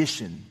their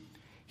condition,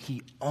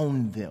 he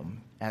owned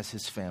them as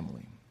his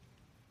family.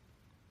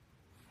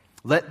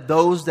 Let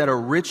those that are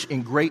rich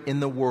and great in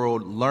the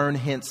world learn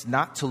hence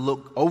not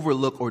to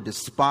overlook or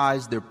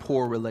despise their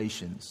poor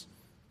relations.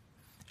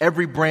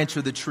 Every branch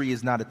of the tree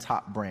is not a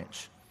top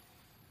branch,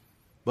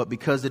 but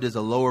because it is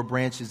a lower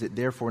branch, is it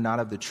therefore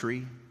not of the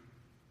tree?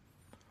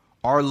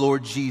 Our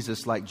Lord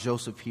Jesus, like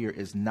Joseph here,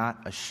 is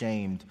not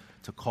ashamed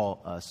to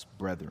call us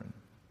brethren.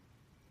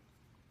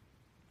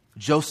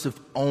 Joseph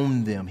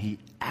owned them. He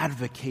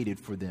advocated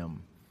for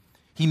them.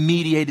 He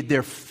mediated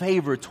their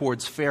favor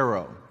towards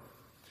Pharaoh.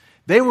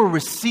 They were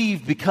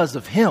received because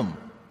of him.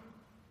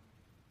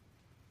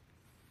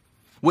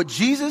 What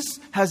Jesus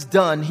has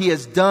done, He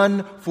has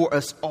done for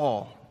us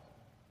all.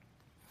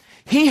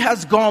 He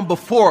has gone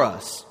before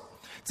us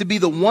to be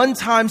the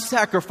one-time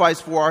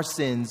sacrifice for our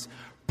sins,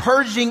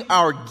 purging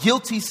our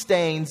guilty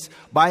stains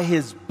by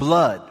His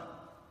blood.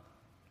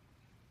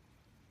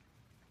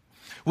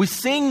 We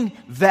sing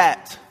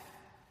that,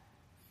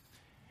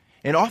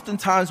 and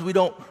oftentimes we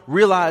don't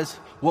realize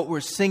what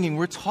we're singing.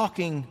 We're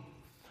talking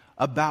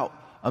about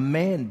a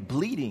man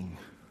bleeding.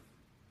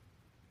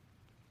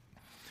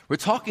 We're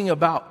talking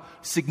about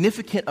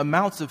significant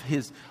amounts of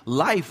his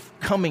life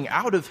coming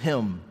out of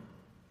him.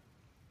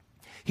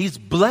 He's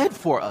bled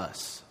for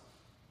us.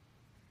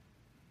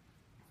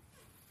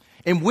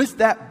 And with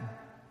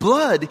that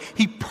blood,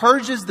 He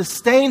purges the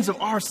stains of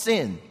our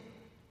sin.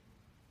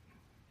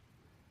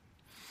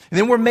 And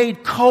then we're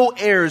made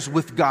co-heirs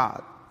with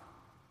God.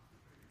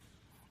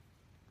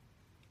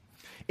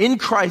 In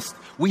Christ,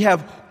 we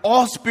have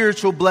all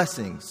spiritual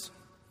blessings.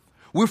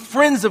 We're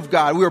friends of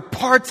God. We are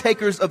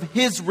partakers of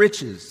His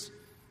riches.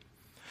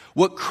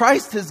 What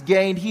Christ has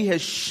gained, He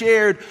has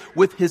shared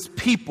with His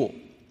people.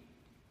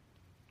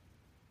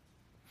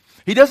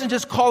 He doesn't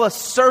just call us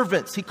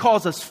servants, He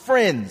calls us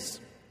friends.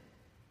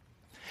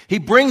 He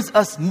brings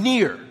us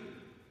near.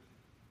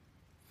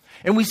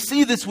 And we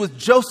see this with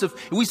Joseph.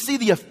 And we see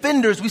the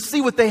offenders. We see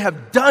what they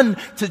have done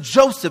to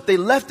Joseph. They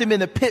left him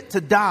in the pit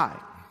to die.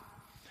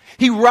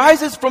 He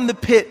rises from the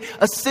pit,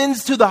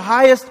 ascends to the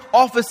highest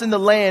office in the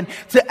land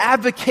to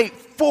advocate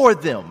for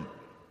them.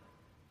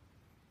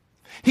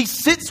 He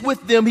sits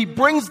with them. He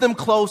brings them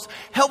close,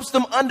 helps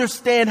them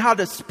understand how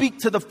to speak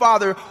to the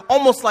Father,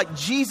 almost like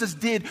Jesus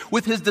did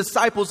with His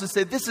disciples and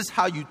said, this is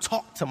how you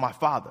talk to my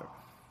Father.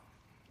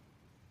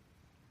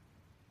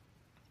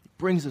 He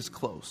brings us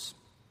close.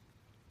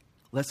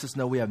 Lets us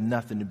know we have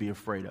nothing to be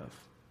afraid of.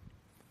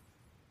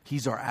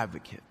 He's our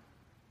advocate,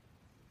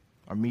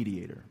 our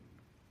mediator.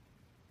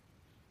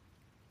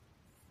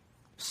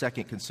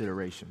 Second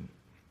consideration.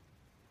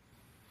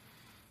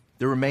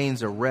 There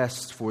remains a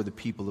rest for the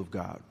people of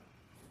God.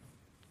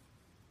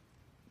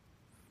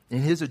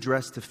 In his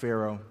address to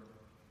Pharaoh,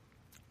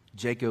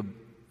 Jacob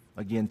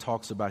again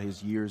talks about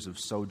his years of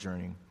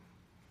sojourning.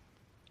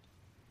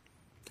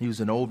 He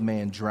was an old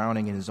man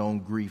drowning in his own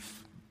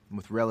grief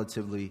with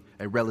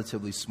a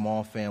relatively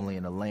small family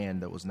in a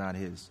land that was not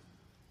his.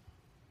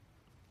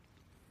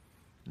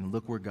 And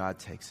look where God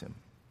takes him.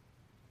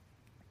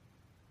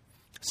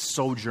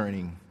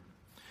 Sojourning.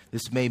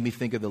 This made me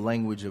think of the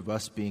language of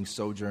us being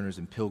sojourners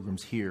and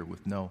pilgrims here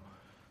with no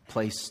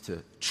place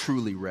to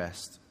truly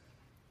rest.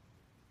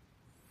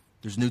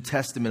 There's New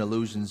Testament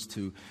allusions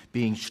to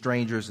being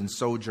strangers and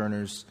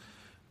sojourners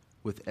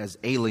as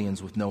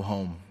aliens with no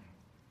home.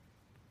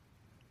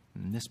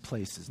 And this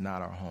place is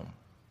not our home.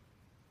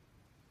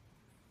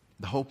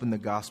 The hope in the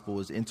gospel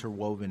is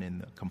interwoven in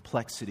the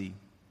complexity,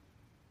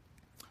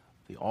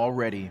 the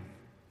already,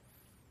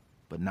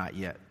 but not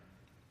yet.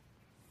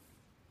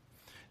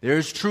 There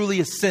is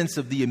truly a sense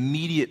of the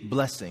immediate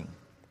blessing,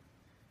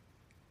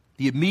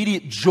 the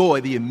immediate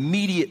joy, the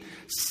immediate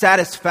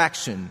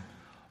satisfaction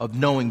of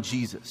knowing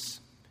Jesus.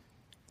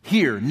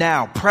 Here,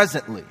 now,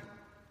 presently.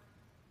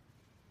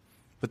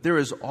 But there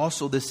is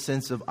also this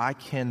sense of, I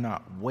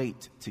cannot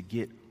wait to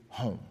get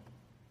home.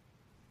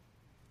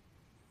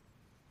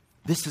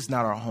 This is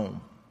not our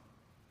home.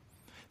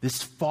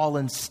 This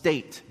fallen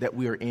state that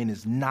we are in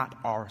is not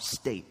our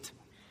state.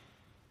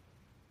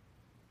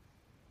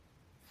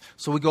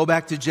 So we go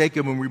back to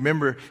Jacob and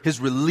remember his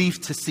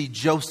relief to see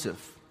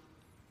Joseph.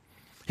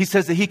 He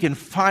says that he can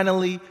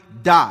finally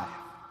die,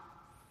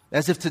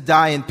 as if to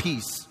die in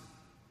peace.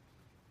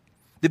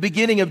 The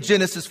beginning of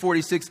Genesis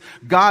 46,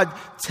 God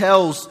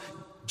tells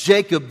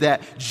Jacob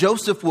that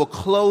Joseph will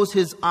close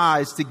his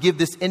eyes to give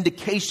this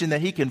indication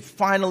that he can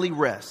finally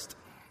rest.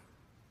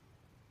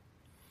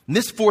 And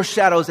this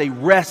foreshadows a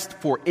rest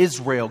for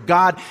Israel.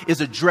 God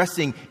is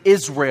addressing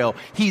Israel.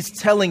 He's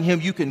telling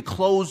him, you can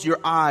close your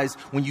eyes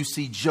when you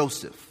see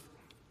Joseph.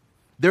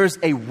 There's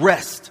a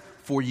rest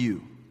for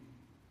you.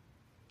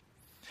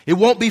 It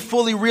won't be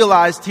fully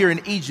realized here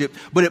in Egypt,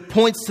 but it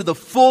points to the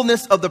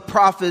fullness of the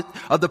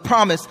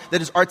promise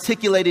that is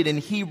articulated in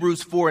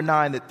Hebrews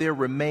 4:9, that there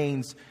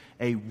remains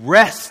a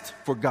rest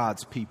for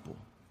God's people.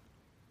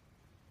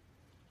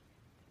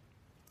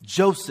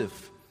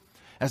 Joseph,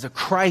 as a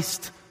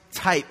Christ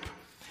type,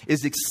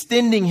 is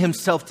extending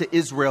himself to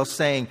Israel,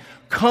 saying,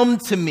 come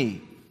to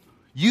me,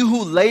 you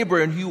who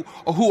labor and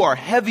who are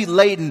heavy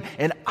laden,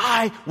 and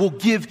I will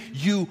give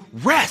you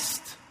rest.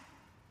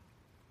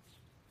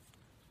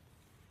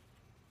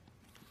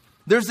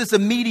 There's this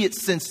immediate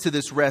sense to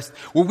this rest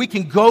where we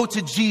can go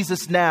to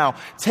Jesus now,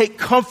 take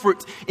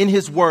comfort in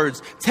his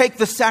words, take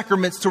the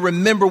sacraments to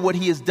remember what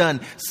he has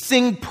done,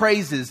 sing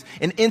praises,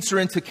 and enter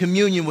into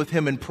communion with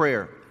him in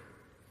prayer.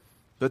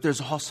 But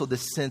there's also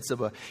this sense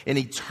of an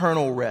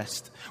eternal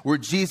rest where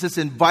Jesus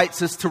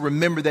invites us to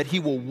remember that he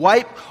will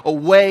wipe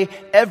away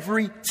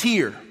every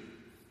tear.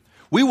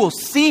 We will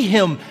see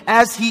him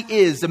as he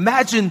is.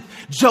 Imagine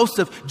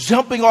Joseph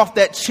jumping off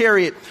that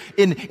chariot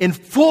in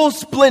full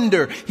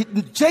splendor.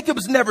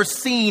 Jacob's never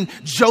seen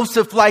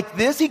Joseph like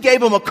this. He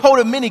gave him a coat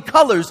of many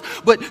colors,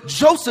 but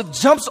Joseph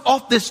jumps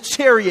off this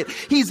chariot.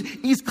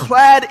 He's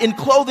clad in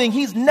clothing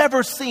he's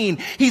never seen.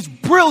 He's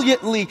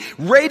brilliantly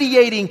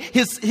radiating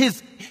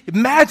his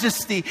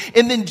majesty.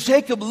 And then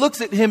Jacob looks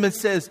at him and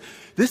says,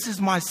 this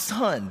is my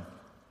son.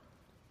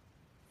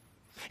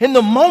 And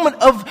the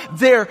moment of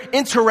their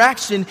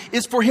interaction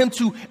is for him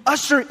to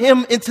usher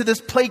him into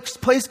this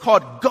place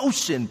called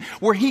Goshen,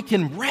 where he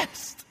can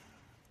rest.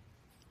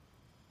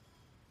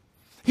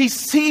 He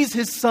sees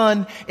his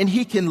son and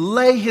he can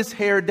lay his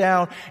hair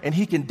down and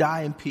he can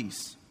die in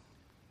peace.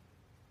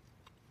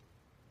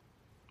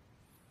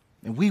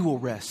 And we will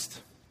rest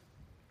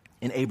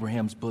in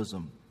Abraham's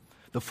bosom,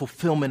 the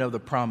fulfillment of the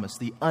promise,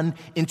 the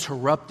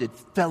uninterrupted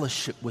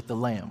fellowship with the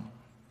Lamb.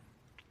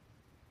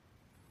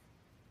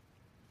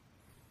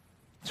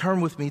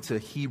 Turn with me to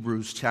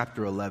Hebrews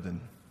chapter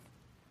 11.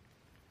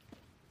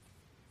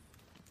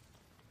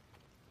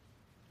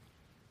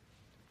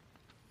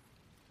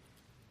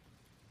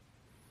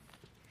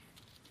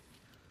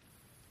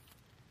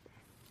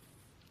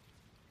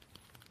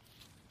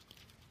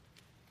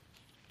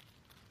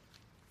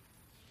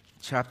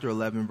 Chapter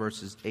 11,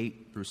 verses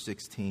 8 through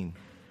 16.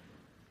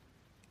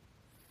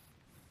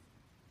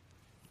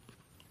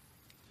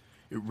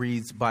 It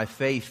reads, by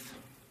faith,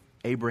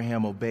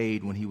 Abraham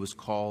obeyed when he was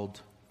called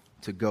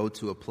to go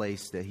to a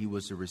place that he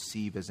was to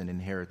receive as an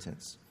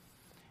inheritance.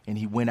 And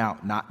he went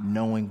out not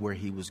knowing where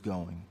he was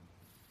going.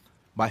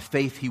 By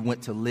faith, he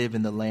went to live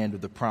in the land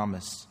of the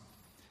promise,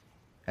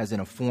 as in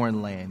a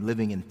foreign land,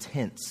 living in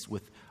tents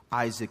with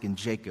Isaac and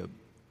Jacob,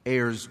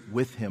 heirs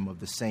with him of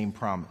the same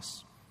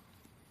promise.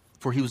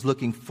 For he was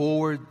looking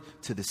forward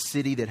to the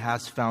city that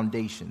has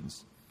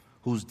foundations,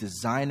 whose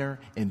designer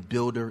and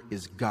builder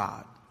is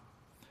God.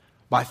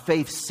 By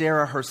faith,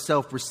 Sarah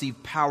herself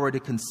received power to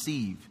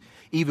conceive,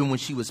 even when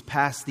she was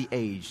past the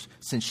age,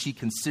 since she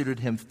considered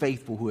him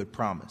faithful who had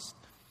promised.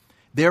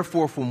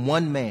 Therefore, from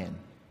one man,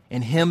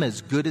 and him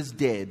as good as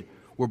dead,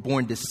 were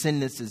born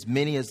descendants as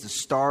many as the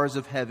stars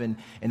of heaven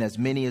and as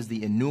many as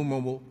the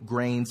innumerable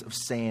grains of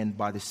sand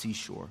by the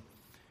seashore.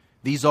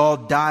 These all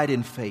died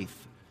in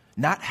faith,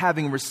 not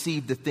having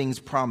received the things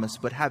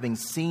promised, but having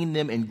seen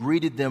them and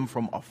greeted them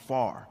from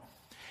afar,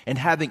 and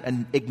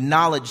having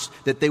acknowledged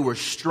that they were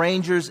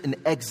strangers and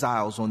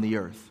exiles on the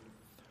earth.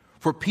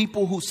 For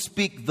people who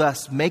speak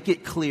thus make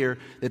it clear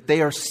that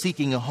they are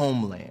seeking a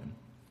homeland.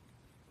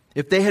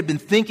 If they had been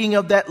thinking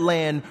of that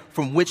land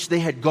from which they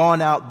had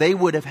gone out, they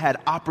would have had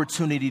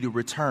opportunity to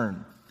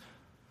return.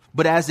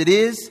 But as it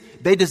is,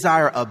 they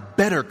desire a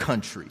better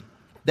country,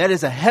 that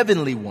is a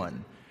heavenly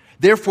one.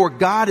 Therefore,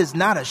 God is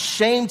not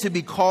ashamed to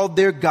be called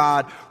their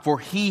God, for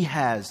he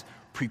has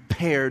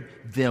prepared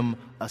them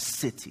a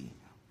city.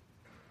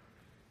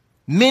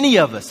 Many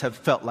of us have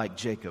felt like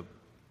Jacob.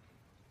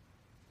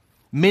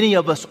 Many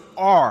of us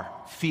are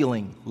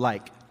feeling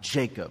like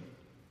Jacob.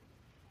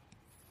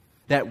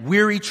 That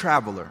weary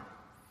traveler,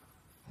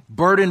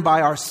 burdened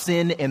by our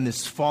sin in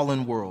this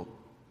fallen world.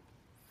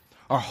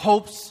 Our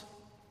hopes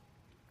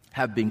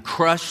have been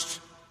crushed.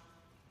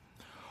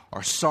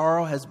 Our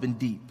sorrow has been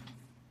deep.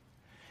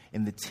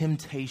 And the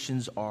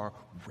temptations are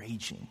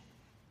raging.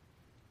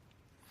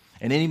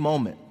 And any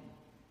moment,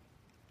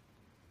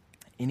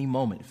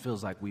 it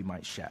feels like we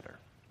might shatter.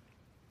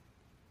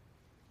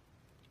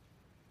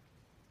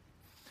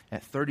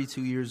 At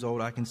 32 years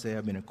old, I can say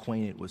I've been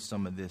acquainted with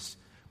some of this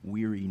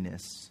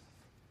weariness.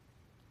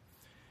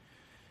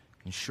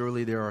 And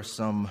surely there are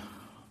some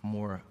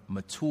more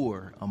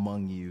mature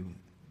among you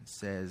that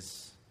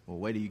says, well,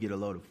 wait till you get a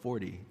load of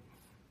 40.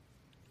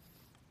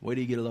 Wait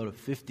till you get a load of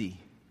 50.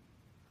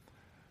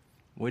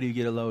 Wait till you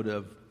get a load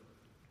of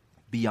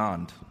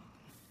beyond.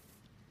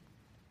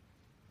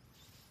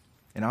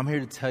 And I'm here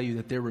to tell you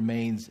that there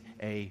remains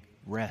a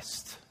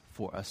rest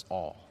for us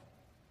all.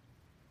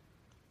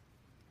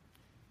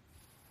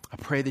 I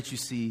pray that you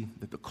see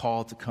that the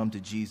call to come to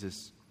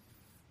Jesus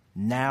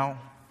now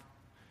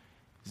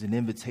is an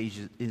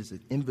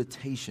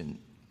invitation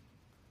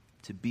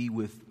to be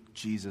with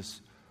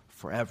Jesus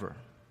forever.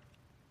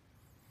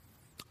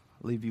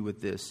 I'll leave you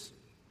with this.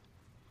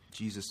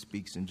 Jesus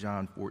speaks in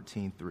John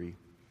 14:3. He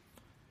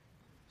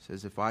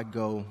says, if I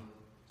go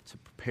to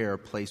prepare a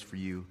place for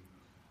you,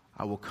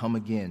 I will come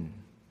again,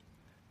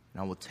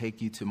 and I will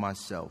take you to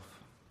myself,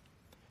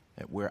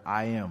 that where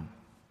I am,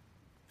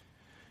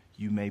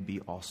 you may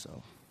be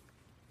also.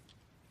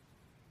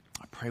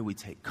 I pray we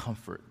take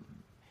comfort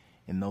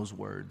in those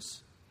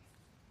words.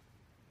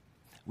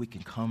 We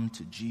can come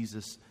to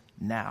Jesus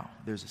now.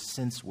 There's a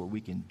sense where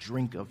we can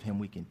drink of him,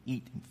 we can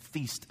eat and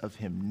feast of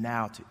him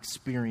now, to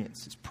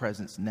experience his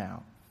presence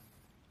now.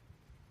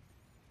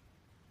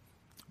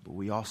 But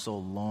we also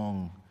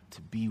long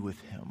to be with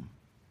him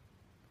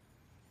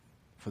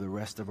for the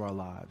rest of our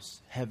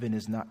lives. Heaven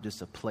is not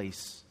just a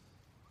place,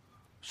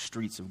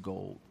 streets of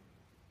gold.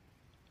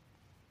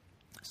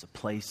 It's a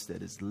place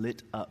that is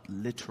lit up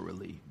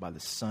literally by the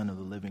Son of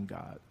the living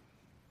God.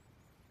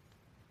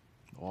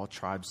 All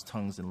tribes,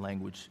 tongues, and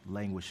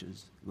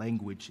languages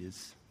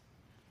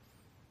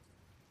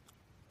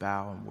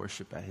bow and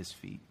worship at his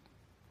feet.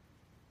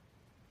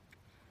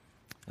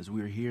 As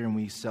we are here and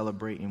we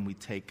celebrate and we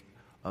take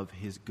of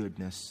his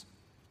goodness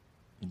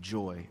and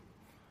joy,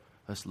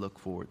 let's look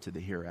forward to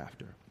the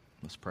hereafter.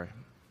 Let's pray.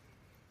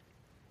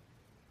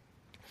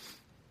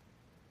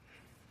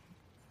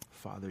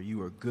 Father,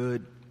 you are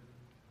good.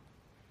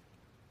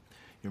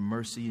 Your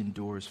mercy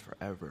endures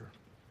forever.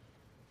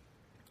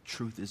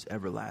 Truth is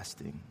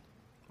everlasting,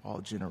 all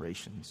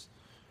generations.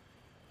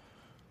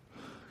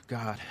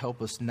 God,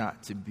 help us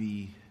not to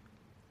be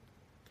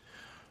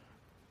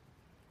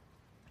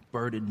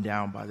burdened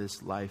down by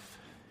this life,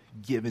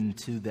 given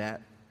to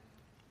that.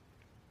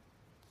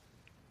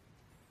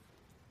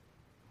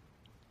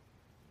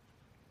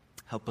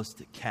 Help us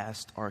to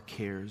cast our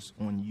cares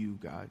on you,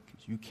 God,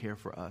 because you care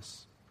for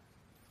us.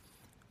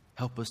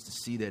 Help us to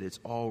see that it's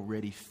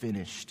already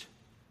finished,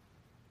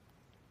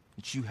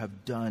 that you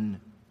have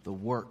done the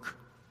work.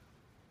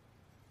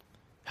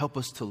 Help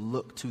us to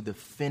look to the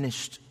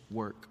finished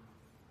work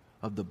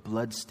of the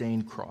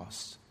bloodstained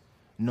cross,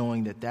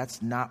 knowing that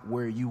that's not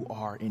where you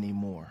are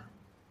anymore.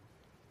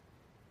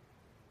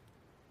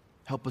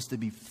 Help us to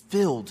be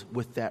filled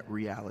with that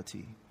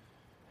reality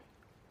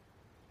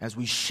as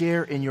we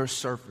share in your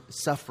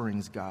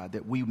sufferings, God,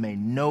 that we may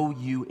know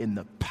you in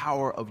the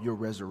power of your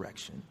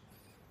resurrection.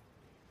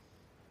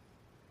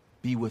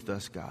 Be with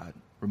us, God.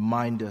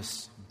 Remind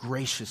us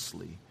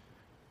graciously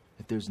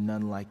that there's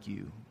none like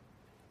you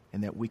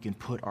and that we can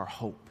put our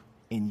hope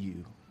in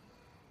you.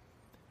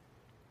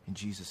 In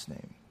Jesus'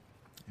 name,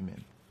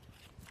 amen.